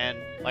 and,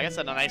 like I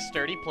said, a nice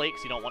sturdy plate,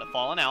 because you don't want it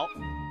falling out.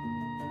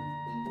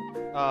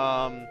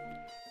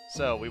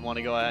 So we want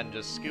to go ahead and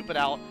just scoop it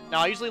out. Now,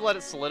 I usually let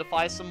it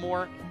solidify some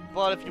more,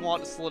 but if you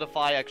want to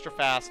solidify extra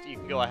fast, you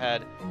can go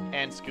ahead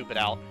and scoop it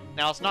out.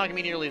 Now, it's not going to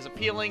be nearly as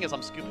appealing as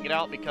I'm scooping it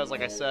out, because,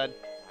 like I said,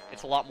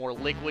 it's a lot more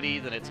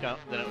liquidy than it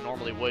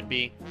normally would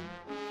be.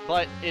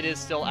 But it is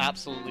still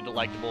absolutely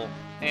delectable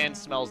and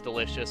smells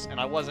delicious. And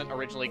I wasn't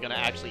originally going to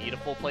actually eat a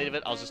full plate of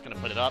it. I was just going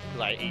to put it up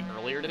because I ate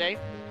earlier today.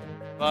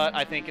 But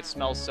I think it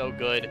smells so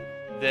good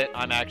that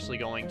I'm actually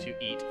going to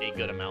eat a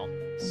good amount.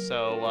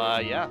 So,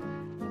 yeah.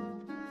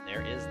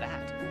 There is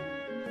that.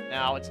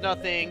 Now, it's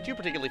nothing too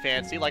particularly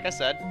fancy. Like I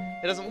said,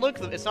 it doesn't look...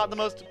 it's not the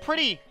most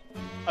pretty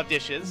of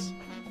dishes.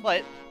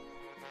 But,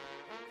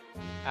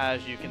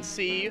 as you can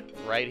see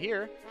right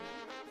here,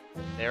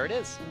 there it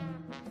is.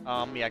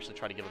 Let me actually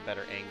try to give a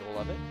better angle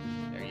of it.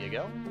 There you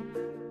go.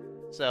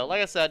 So,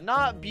 like I said,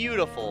 not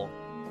beautiful,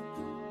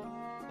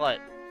 but,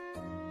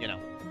 you know,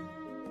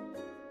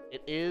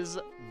 it is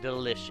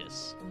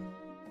delicious.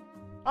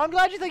 I'm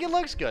glad you think it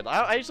looks good.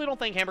 I usually don't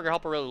think Hamburger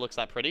Helper really looks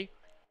that pretty.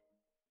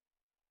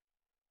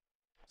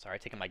 Sorry,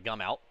 taking my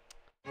gum out.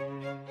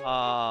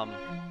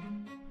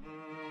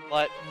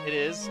 But it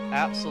is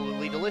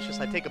absolutely delicious.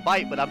 I take a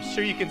bite, but I'm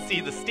sure you can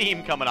see the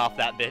steam coming off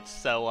that bitch,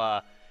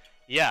 so,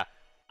 yeah.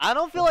 I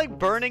don't feel like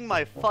burning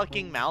my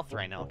fucking mouth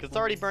right now, because it's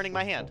already burning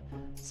my hand.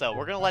 So,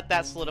 we're going to let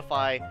that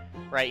solidify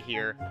right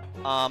here.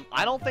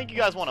 I don't think you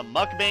guys want a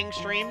mukbang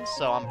stream,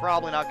 so I'm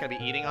probably not going to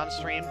be eating on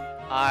stream.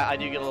 I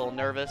do get a little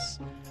nervous.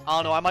 I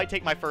don't know, I might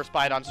take my first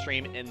bite on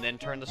stream and then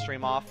turn the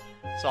stream off.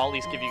 So, I'll at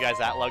least give you guys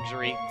that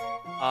luxury.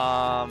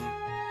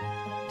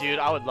 Dude,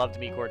 I would love to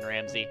meet Gordon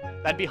Ramsay.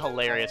 That'd be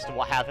hilarious to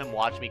have him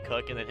watch me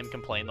cook and then him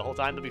complain the whole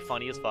time. That'd be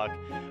funny as fuck.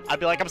 I'd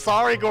be like, I'm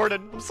sorry,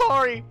 Gordon. I'm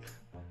sorry.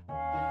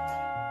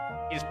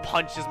 He just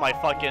punches my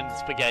fucking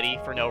spaghetti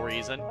for no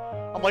reason.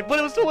 I'm like, but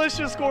it was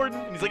delicious, Gordon.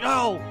 And he's like,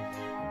 no.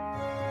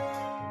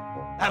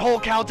 That whole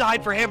cow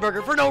died for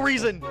Hamburger for no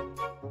reason.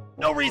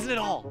 No reason at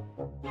all.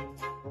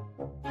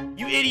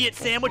 You idiot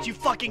sandwich, you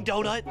fucking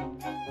donut.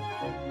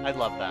 I'd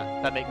love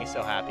that. That'd make me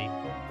so happy.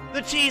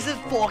 The cheese is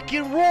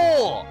fucking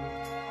raw.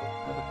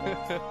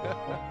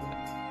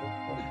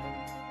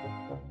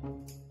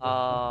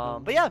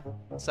 But yeah,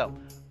 so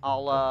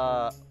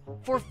I'll,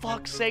 for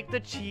fuck's sake, the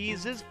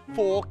cheese is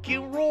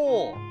fucking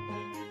raw.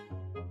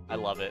 I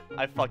love it.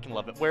 I fucking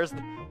love it. Where's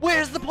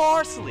the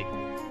parsley?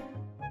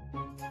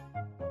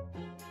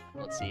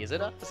 Let's see. Is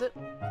it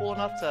cool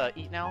enough to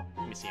eat now?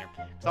 Let me see here.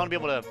 Cause I want to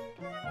be able to.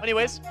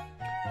 Anyways,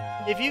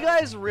 if you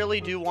guys really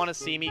do want to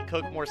see me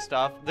cook more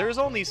stuff, there's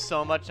only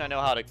so much I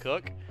know how to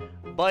cook.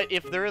 But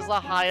if there is a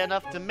high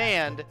enough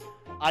demand,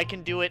 I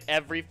can do it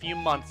every few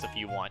months if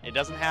you want. It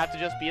doesn't have to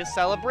just be a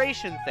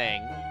celebration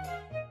thing.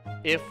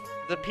 If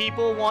the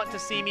people want to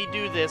see me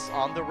do this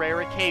on the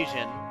rare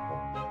occasion,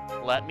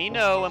 let me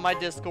know in my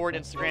Discord,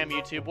 Instagram,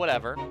 YouTube,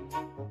 whatever,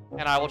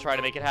 and I will try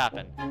to make it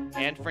happen.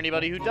 And for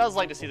anybody who does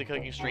like to see the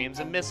cooking streams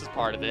and misses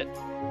part of it,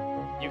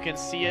 you can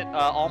see it.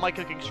 All my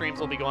cooking streams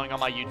will be going on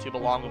my YouTube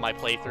along with my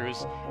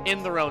playthroughs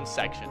in their own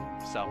section.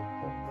 So,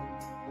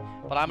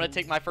 but I'm gonna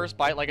take my first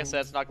bite. Like I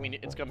said, it's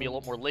gonna be a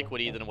little more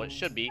liquidy than what it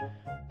should be.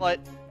 But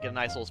get a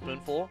nice little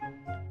spoonful.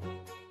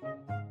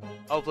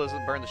 Hopefully, it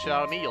doesn't burn the shit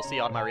out of me. You'll see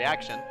on my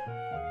reaction.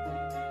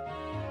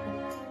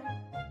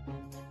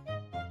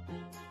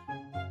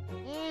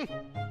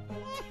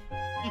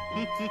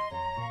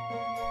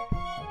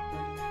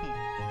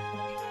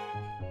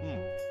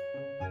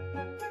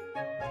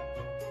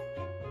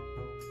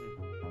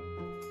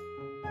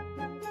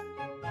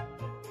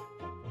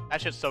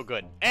 That shit's so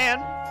good.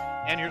 And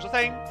here's the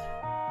thing.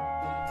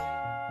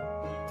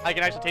 I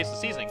can actually taste the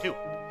seasoning, too.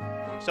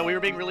 So we were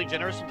being really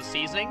generous with the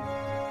seasoning,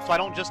 so I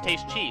don't just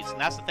taste cheese.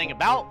 And that's the thing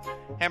about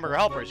Hamburger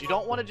Helpers. You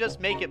don't want to just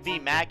make it be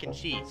mac and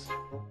cheese.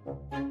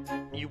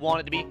 You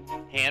want it to be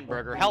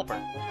Hamburger Helper.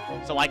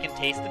 So I can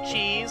taste the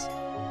cheese,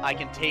 I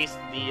can taste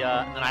the,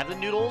 and then I have the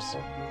noodles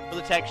for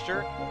the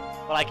texture,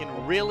 but I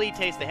can really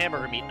taste the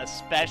hamburger meat,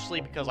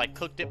 especially because I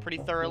cooked it pretty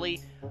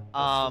thoroughly.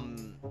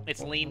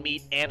 It's lean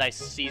meat, and I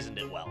seasoned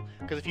it well.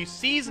 Because if you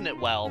season it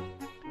well,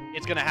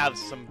 it's gonna have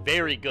some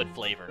very good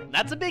flavor. And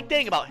that's a big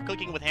thing about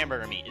cooking with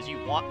hamburger meat, is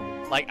you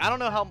want, like, I don't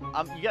know how,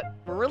 you get,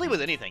 really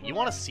with anything, you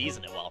want to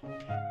season it well.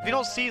 If you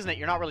don't season it,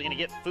 you're not really gonna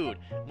get food.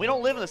 We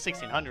don't live in the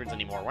 1600s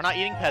anymore. We're not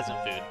eating peasant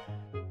food.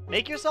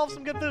 Make yourself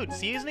some good food.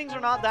 Seasonings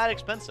are not that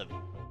expensive.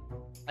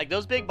 Like,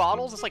 those big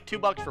bottles, it's like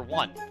 $2 for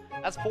one.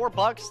 That's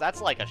 $4. That's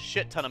like a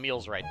shit ton of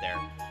meals right there.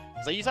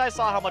 So you guys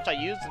saw how much I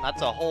used, and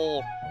that's a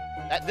whole...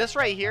 this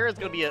right here is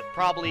going to be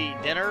probably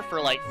dinner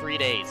for like 3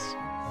 days.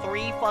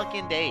 3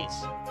 fucking days.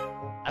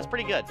 That's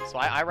pretty good, so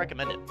I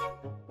recommend it.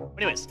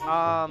 Anyways,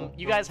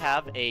 you guys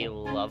have a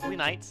lovely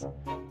night.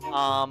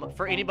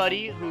 For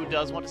anybody who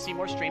does want to see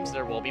more streams,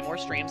 there will be more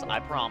streams, I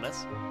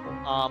promise.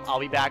 I'll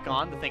be back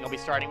on. The thing I'll be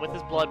starting with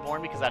is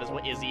Bloodborne, because that is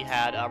what Izzy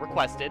had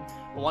requested.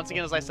 But once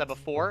again, as I said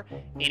before,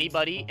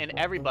 anybody and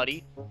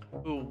everybody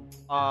who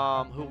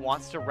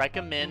wants to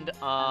recommend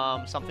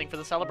something for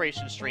the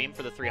celebration stream,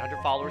 for the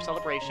 300 follower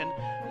celebration,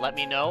 let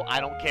me know. I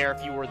don't care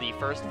if you were the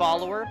first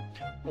follower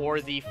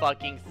or the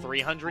fucking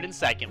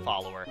 302nd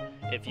follower.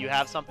 If you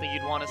have something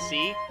you'd want to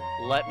see,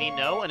 let me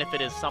know. And if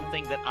it is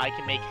something that I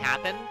can make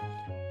happen,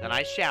 then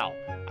I shall.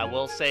 I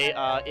will say,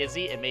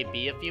 Izzy, it may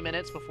be a few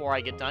minutes before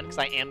I get done, because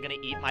I am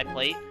going to eat my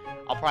plate.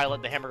 I'll probably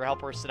let the Hamburger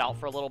Helper sit out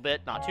for a little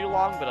bit. Not too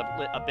long, but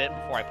a bit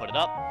before I put it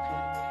up.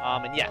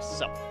 And yes,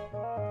 so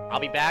I'll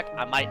be back.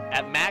 I might,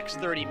 at max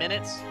 30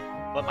 minutes,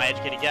 but my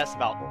educated guess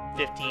about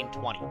 15,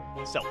 20.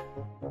 So,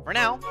 for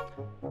now,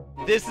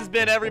 this has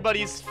been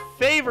everybody's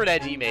favorite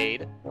Edgy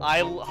Maid. I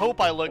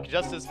hope I look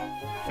just as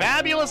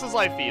fabulous as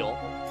I feel.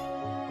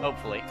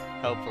 Hopefully.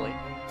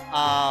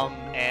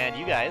 And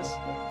you guys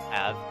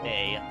have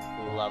a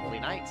lovely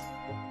night.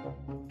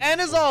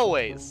 And as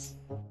always,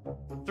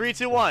 3,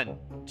 2, 1,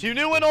 to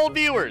new and old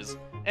viewers,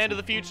 and to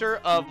the future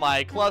of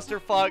my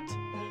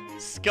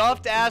clusterfucked,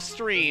 scuffed-ass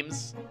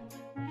streams.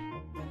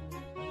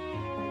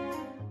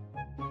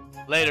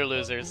 Later,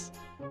 losers.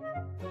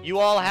 You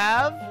all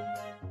have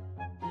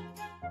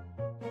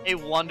a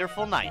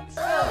wonderful night.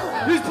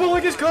 He's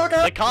pulling his cock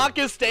out! The cock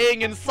is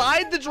staying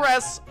inside the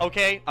dress.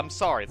 Okay, I'm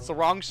sorry. It's the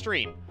wrong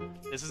stream.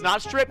 This is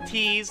not strip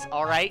tease,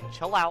 alright?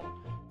 Chill out.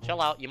 Chill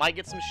out. You might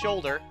get some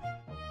shoulder.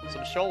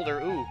 Some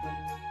shoulder. Ooh.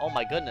 Oh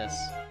my goodness.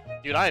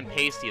 Dude, I am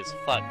pasty as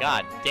fuck.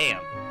 God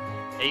damn.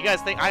 Hey, you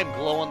guys think I'm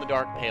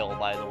glow-in-the-dark pale,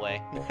 by the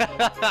way.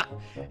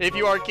 If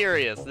you are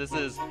curious, this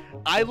is...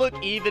 I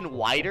look even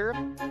whiter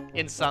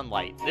in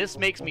sunlight. This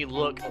makes me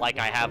look like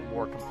I have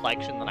more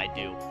complexion than I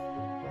do.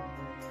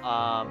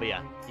 But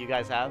yeah, you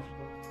guys have...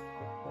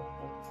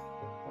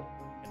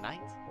 good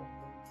night.